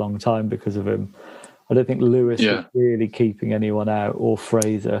team for a long time because of him. I don't think Lewis was really keeping anyone out, or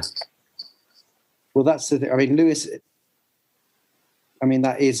Fraser. Well, that's the thing. I mean, Lewis,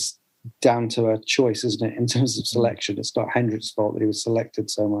 that is down to a choice, isn't it? In terms of selection, it's not Hendrick's fault that he was selected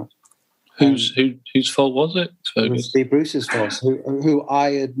so much. Whose fault was it? It was Steve Bruce's fault, who I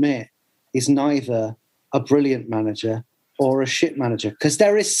admit is neither a brilliant manager or a shit manager, because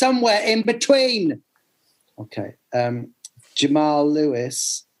there is somewhere in between. Okay. Jamal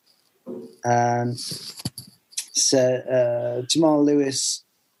Lewis Jamal Lewis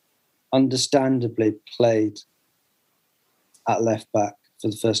understandably played at left back for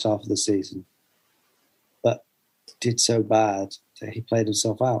the first half of the season, but did so bad that he played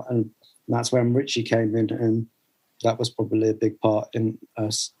himself out. And that's when Richie came in, and that was probably a big part in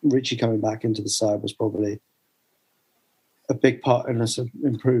us. Richie coming back into the side was probably a big part in us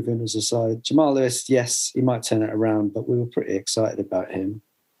improving as a side. Jamal Lewis, yes, he might turn it around, but we were pretty excited about him.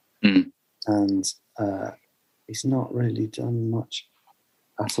 And he's not really done much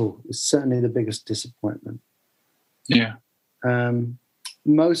at all. It's certainly the biggest disappointment. Yeah.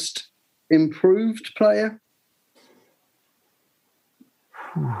 Most improved player?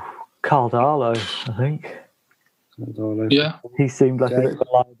 Carl Darlow, I think. Yeah. He seemed like a bit of a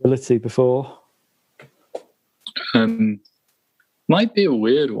liability before. Might be a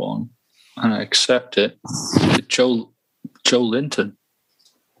weird one, and I accept it. Joe Linton.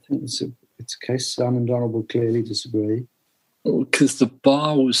 I think it's a case Sam and Donald will clearly disagree. Because the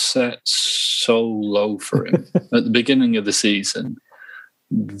bar was set so low for him at the beginning of the season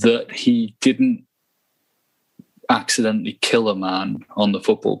that he didn't accidentally kill a man on the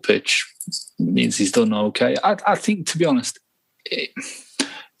football pitch. It means he's done okay. I think, to be honest,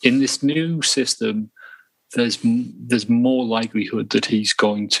 in this new system, there's more likelihood that he's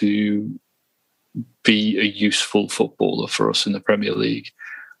going to be a useful footballer for us in the Premier League.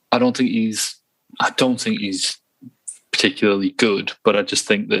 I don't think he's particularly good, but I just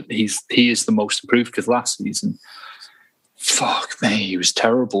think that he is the most improved, because last season, fuck me, he was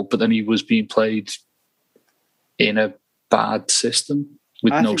terrible. But then he was being played in a bad system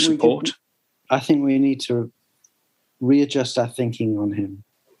with no support. I think we need to readjust our thinking on him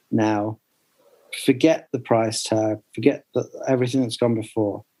now. Forget the price tag, forget everything that's gone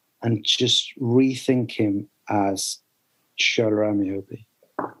before, and just rethink him as Shola Amiobi.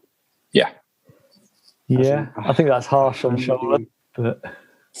 Yeah. Yeah, I think that's harsh on Shola, but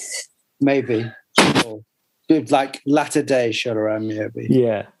maybe. Like latter day Shola Amiobi.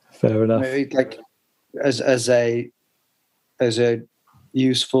 Yeah, fair enough. Maybe like as a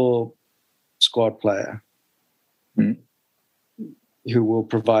useful squad player. Who will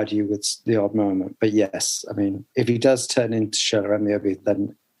provide you with the odd moment. But yes, I mean, if he does turn into Shola Amiobi,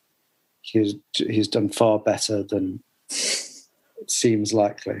 then he's done far better than it seems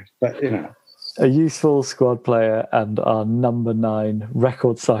likely. But, a useful squad player and our number 9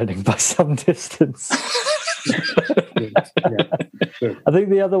 record signing by some distance. Sure. I think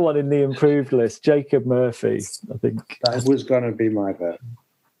the other one in the improved list, Jacob Murphy, I think. That was going to be my bet.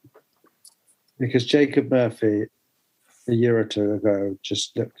 Because Jacob Murphy, a year or two ago,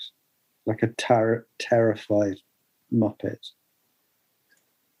 just looked like a terrified muppet.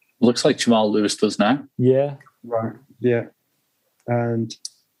 Looks like Jamal Lewis does now. Yeah. Right. Yeah. And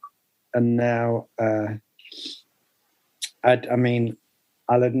now, I'll admit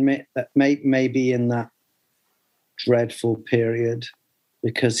that maybe in that dreadful period,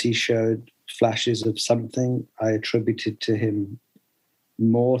 because he showed flashes of something, I attributed to him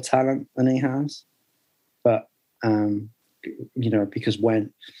more talent than he has. But because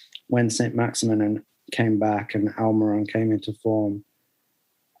when St. Maximin came back and Almiron came into form,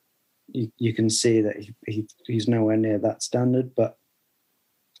 you can see that he's nowhere near that standard, but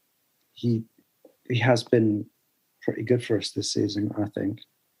he has been pretty good for us this season, I think,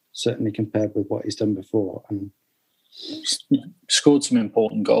 certainly compared with what he's done before. And scored some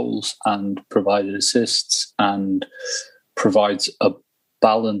important goals and provided assists and provides a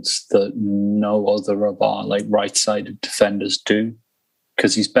balance that no other of our right-sided defenders do,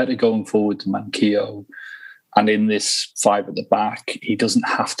 because he's better going forward than Manquillo, and in this 5 at the back, he doesn't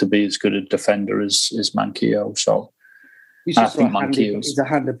have to be as good a defender as Manquillo. So he's just he's a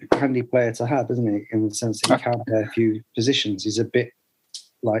handy player to have, isn't he? In the sense that he can play a few positions. He's a bit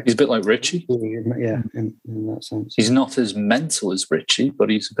like Richie. Yeah, in that sense. He's not as mental as Richie, but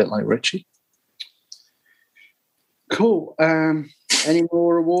he's a bit like Richie. Cool. Any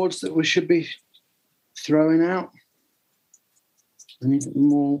more awards that we should be throwing out? Anything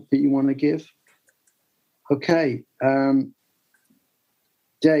more that you want to give? Okay.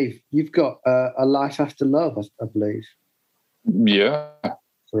 Dave, you've got A Life After Love, I believe. Yeah.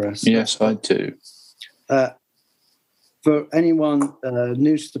 For us. Yes, I do. For anyone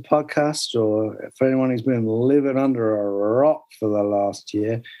new to the podcast, or for anyone who's been living under a rock for the last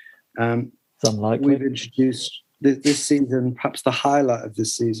year, It's unlikely. we've introduced this season. Perhaps the highlight of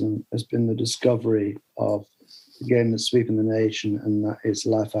this season has been the discovery of the game that's sweeping the nation, and that is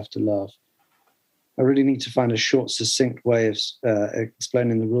Life After Love. I really need to find a short, succinct way of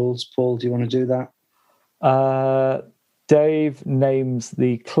explaining the rules. Paul, do you want to do that? Dave names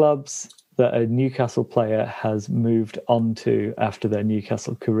the clubs that a Newcastle player has moved on to after their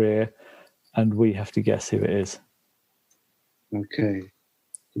Newcastle career, and we have to guess who it is. Okay.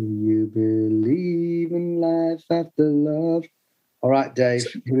 Do you believe in life after love? All right, Dave,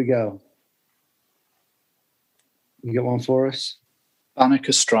 here we go. You got one for us? Banik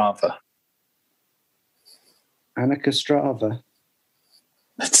Ostrava. Annika Strava.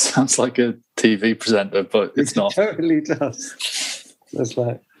 It sounds like a TV presenter, but it's not. It totally does. That's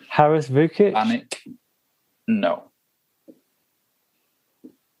like Haris Vukic? Banik? No.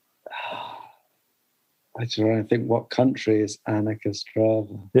 I trying to think what country is Annika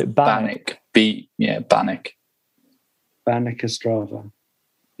Strava. Is it Banik. Banik. Annika Strava.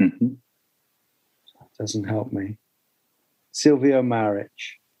 Mm-hmm. Doesn't help me. Silvio Maric.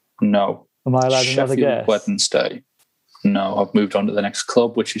 No. Am I allowed another Sheffield guess? Wednesday. No, I've moved on to the next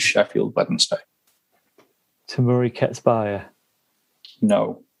club, which is Sheffield Wednesday. Tamuri Ketsbaya?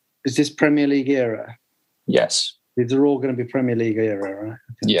 No. Is this Premier League era? Yes. These are all going to be Premier League era, right?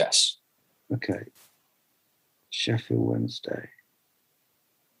 Okay. Yes. Okay. Sheffield Wednesday.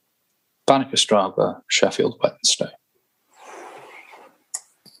 Banik Ostrava, Sheffield Wednesday.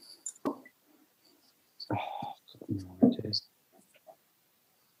 No idea.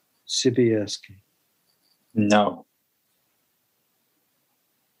 Sibierski. No.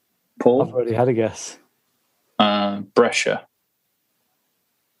 I've Paul? already had a guess. Brescia.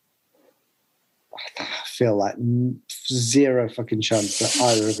 I feel like zero fucking chance that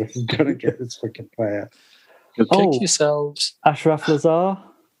either of us is going to get this fucking player. You'll Oh. kick yourselves. Ashraf Lazar?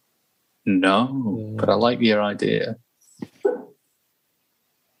 No, but I like your idea.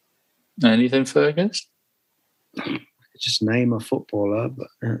 Anything, Fergus? Just name a footballer, but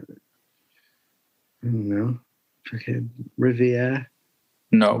I don't know. Fucking Riviere.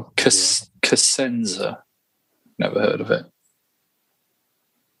 No, Cosenza. Never heard of it.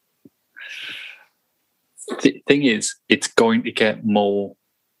 The thing is, it's going to get more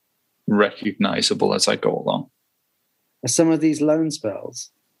recognizable as I go along. Are some of these loan spells?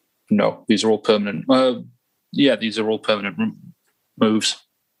 No, these are all permanent. These are all permanent moves.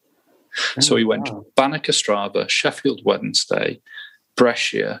 So he went wow. Banik Ostrava, Sheffield Wednesday,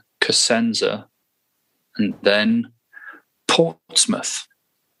 Brescia, Cosenza, and then Portsmouth.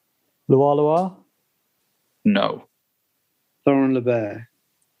 Loire? No, Laurent Lebert.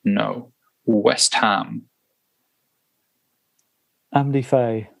 no. West Ham. Amdi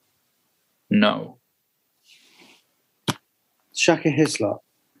Faye? No, Shaka Hislop.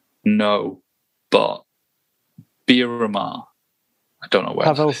 no. But Biramar. I don't know where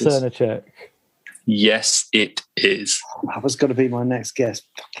Pavel that is. Cernicek? Yes, it is. That was going to be my next guess.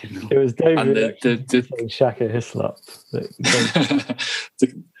 Fucking hell. It was And David saying Shaka Hislop.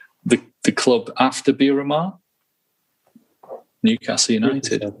 the club after Biramar, Newcastle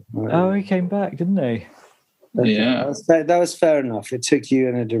United. Oh, he came back, didn't he? Okay, Yeah. that was fair enough. It took you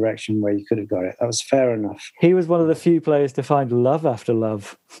in a direction where you could have got it. That was fair enough. He was one of the few players to find love after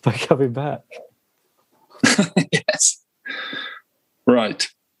love by coming back. Yes. Right.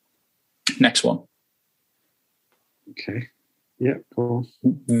 Next one. Okay. Yeah, cool.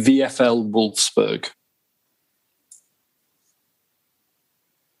 VFL Wolfsburg.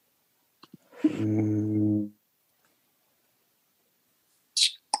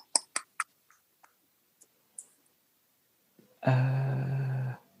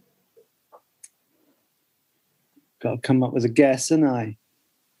 Got to come up with a guess, haven't I?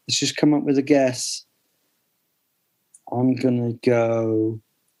 Let's just come up with a guess. I'm going to go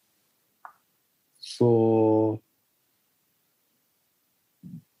for...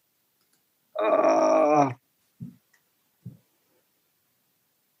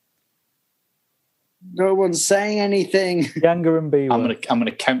 no one's saying anything. Younger and Biwa. I'm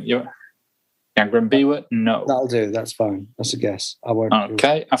gonna count your Younger and Biwa. No. That'll do. That's fine. That's a guess. I won't.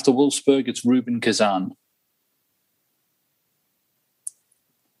 Okay. After Wolfsburg, it's Ruben Kazan.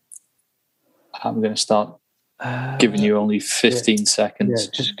 I'm going to start giving you only 15 seconds.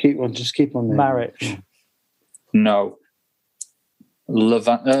 Yeah, just keep on there. Marriage. No.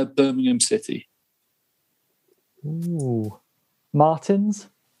 Birmingham City. Ooh. Martins?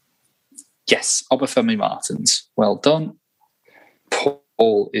 Yes, Obafemi Martins. Well done.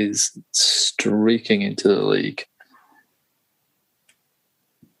 Paul is streaking into the league.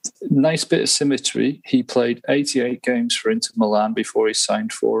 Nice bit of symmetry. He played 88 games for Inter Milan before he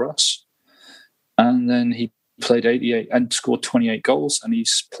signed for us. And then he played 88 and scored 28 goals. And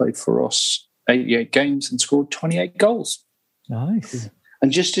he's played for us 88 games and scored 28 goals. Nice.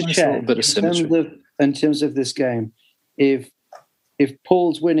 And just to check, bit of symmetry. in terms of this game, if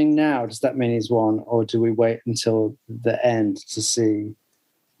Paul's winning now, does that mean he's won? Or do we wait until the end to see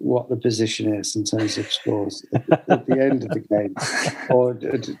what the position is in terms of scores at the end of the game? Or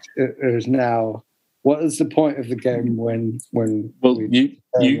is now, what is the point of the game when well,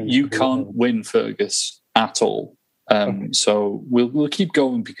 you can't win, Fergus, at all. Okay. So we'll keep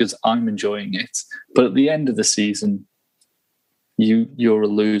going because I'm enjoying it. But at the end of the season, you're a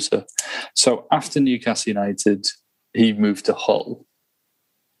loser. So after Newcastle United, he moved to Hull.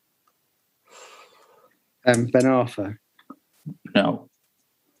 Ben Arthur? No.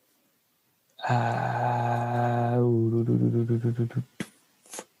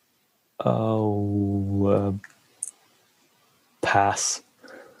 Pass.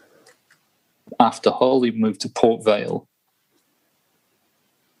 After Hull, he moved to Port Vale.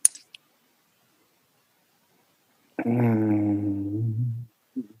 Andy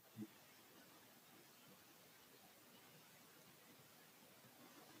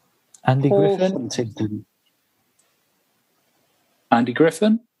Paul Griffin? Huntington. Andy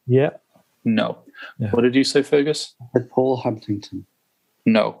Griffin? Yeah. No. What did you say, Fergus? Paul Huntington.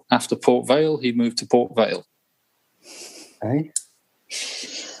 No. After Port Vale, he moved to Port Vale. Eh?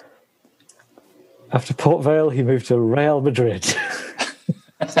 After Port Vale, he moved to Real Madrid.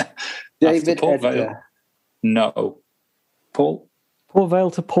 David Port Edgar. Vale? No. Paul? Port Vale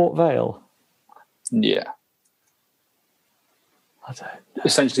to Port Vale? Yeah. I don't know.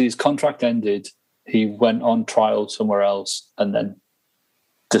 Essentially, his contract ended. He went on trial somewhere else and then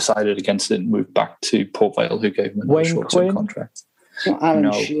decided against it and moved back to Port Vale, who gave him a short-term contract. It's not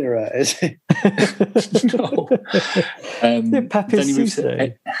Alan Shearer, is it? No.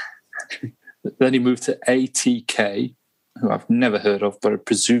 Then he moved to ATK, who I've never heard of, but I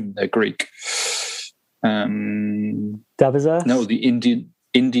presume they're Greek. Dabizas? No, the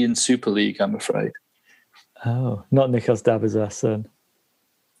Indian Super League, I'm afraid. Oh, not Nikos Dabizas then.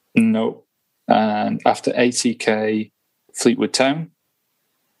 No. And after ATK, Fleetwood Town,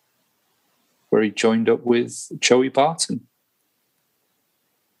 where he joined up with Joey Barton.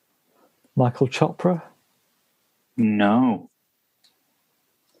 Michael Chopra? No.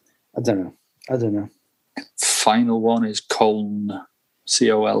 I don't know. Final one is Colne,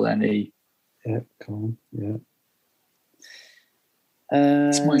 Colne. Yeah, Colne. Yeah.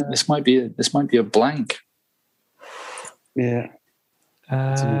 This might be a blank. Yeah.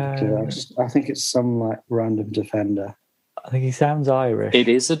 I think it's some like random defender. I think he sounds Irish. It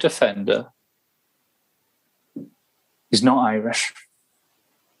is a defender. He's not Irish.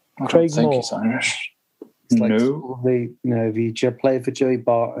 I don't think he's Irish. If he played for Joey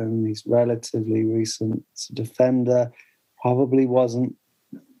Barton, he's relatively recent. It's a defender. Probably wasn't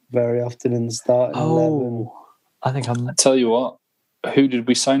very often in the starting 11. I tell you what, who did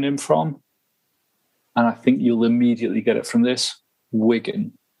we sign him from? And I think you'll immediately get it from this.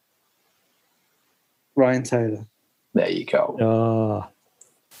 Wigan. Ryan Taylor. There you go. Oh.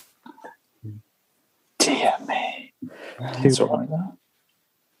 Dear me. It's all right there.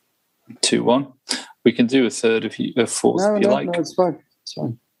 2-1. We can do a third if you like. No, it's fine. It's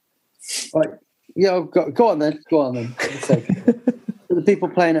fine. Right. Yeah, go on then. For the people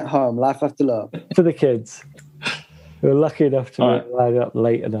playing at home, laugh after love. For the kids. We're lucky enough to be lined up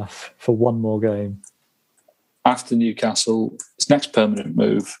late enough for one more game. After Newcastle, his next permanent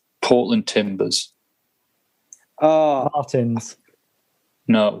move, Portland Timbers. Martins.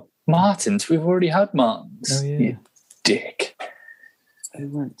 No. Martins? We've already had Martins. Oh, yeah. You dick. Who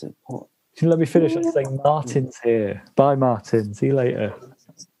went to Portland? Can you let me finish by saying Martin's here? Bye, Martin. See you later.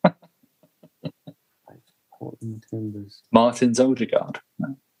 Portland Timbers. Martin's Odegaard.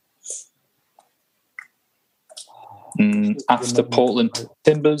 No. After Portland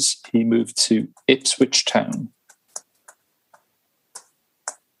Timbers, he moved to Ipswich Town.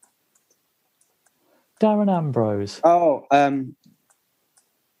 Darren Ambrose. Oh,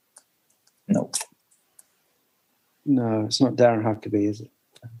 no. No, it's not Darren Huckabee, is it?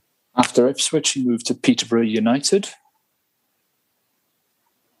 After Ipswich, he moved to Peterborough United.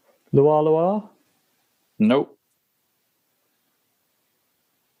 Loire? Nope.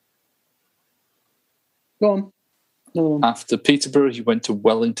 Go on. Another one. After Peterborough, he went to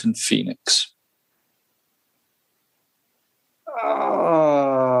Wellington Phoenix.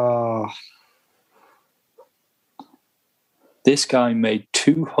 Oh. This guy made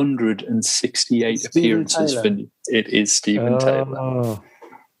 268 Stephen appearances Taylor. for it is Stephen Taylor.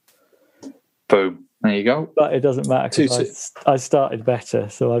 Boom. There you go. But it doesn't matter because I started better.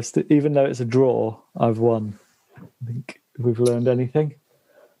 So I've even though it's a draw, I've won. I think we've learned anything.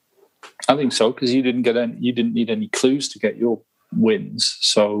 I think so, because you didn't need any clues to get your wins.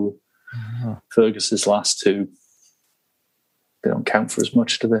 So Fergus's last two, they don't count for as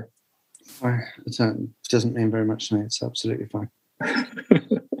much, do they? It doesn't mean very much to me. It's absolutely fine.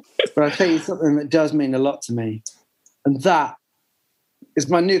 But I'll tell you something that does mean a lot to me, and that is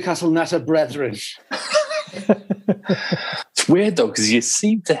my Newcastle Natter brethren. It's weird, though, because you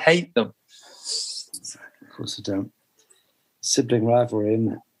seem to hate them. Of course I don't. Sibling rivalry,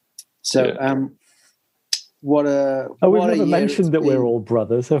 isn't it? So, we've never mentioned that we're all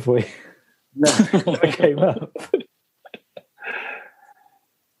brothers, have we? No. It came up.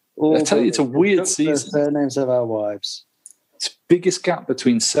 I tell you, it's a weird season. The surnames of our wives. It's the biggest gap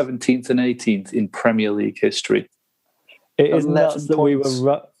between 17th and 18th in Premier League history. It is nuts that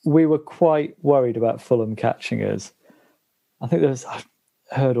we were quite worried about Fulham catching us. I think I've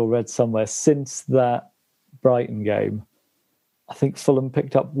heard or read somewhere since that Brighton game, I think Fulham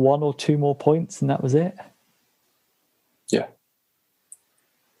picked up 1 or 2 more points and that was it. Yeah.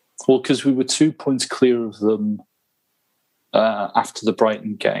 Well, because we were 2 points clear of them after the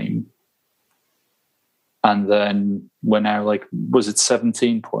Brighton game. And then we're now was it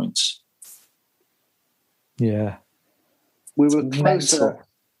 17 points? Yeah. We were closer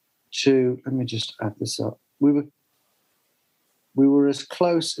to, let me just add this up. We were as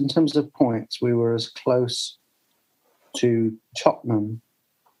close, in terms of points, we were as close to Tottenham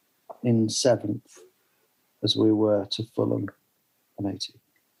in 7th as we were to Fulham in 18th.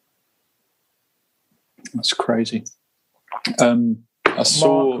 That's crazy. I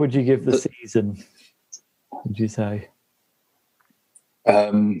saw. Mark, would you give the season? Would you say?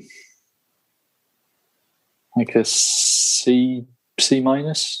 Like a C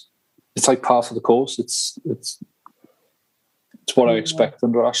minus. It's like par for the course. It's what I expect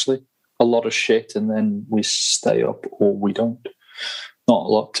under Ashley. A lot of shit, and then we stay up or we don't. Not a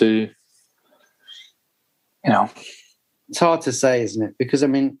lot to, It's hard to say, isn't it? Because, I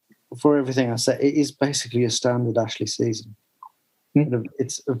mean, for everything I say, it is basically a standard Ashley season.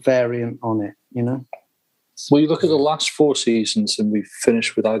 It's a variant on it, Well, you look at the last 4 seasons and we've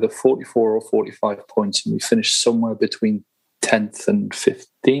finished with either 44 or 45 points, and we finished somewhere between 10th and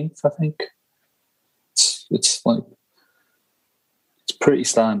 15th, I think. It's pretty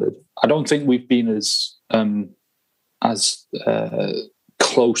standard. I don't think we've been as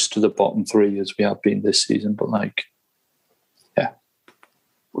close to the bottom 3 as we have been this season, but yeah.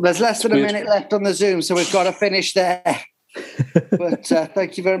 Well, there's less than a minute left on the Zoom, so we've got to finish there. But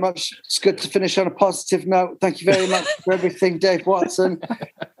thank you very much. It's good to finish on a positive note. Thank you very much for everything, Dave Watson.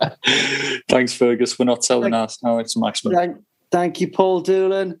 Thanks, Fergus. We're not selling us now. It's maximum. Thank you, Paul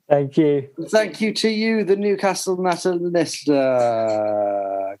Doolan. Thank you. Thank you to you, the Newcastle Natter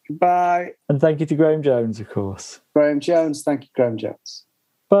listener. Goodbye. And thank you to Graham Jones, of course. Graham Jones. Thank you, Graham Jones.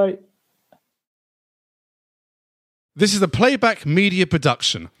 Bye. This is a Playback Media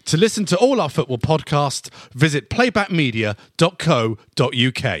production. To listen to all our football podcasts, visit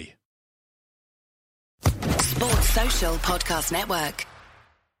playbackmedia.co.uk. Sports Social Podcast Network.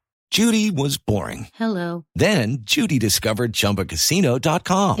 Judy was boring. Hello. Then Judy discovered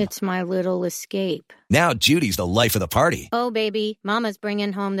ChumbaCasino.com. It's my little escape. Now Judy's the life of the party. Oh, baby, mama's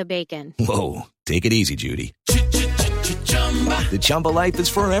bringing home the bacon. Whoa, take it easy, Judy. The Chumba life is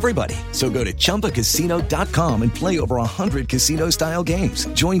for everybody. So go to ChumbaCasino.com and play over 100 casino-style games.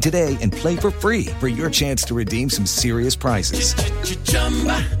 Join today and play for free for your chance to redeem some serious prizes.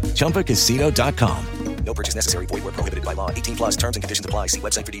 ChumbaCasino.com. No purchase necessary. Void where prohibited by law. 18+ terms and conditions apply. See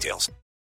website for details.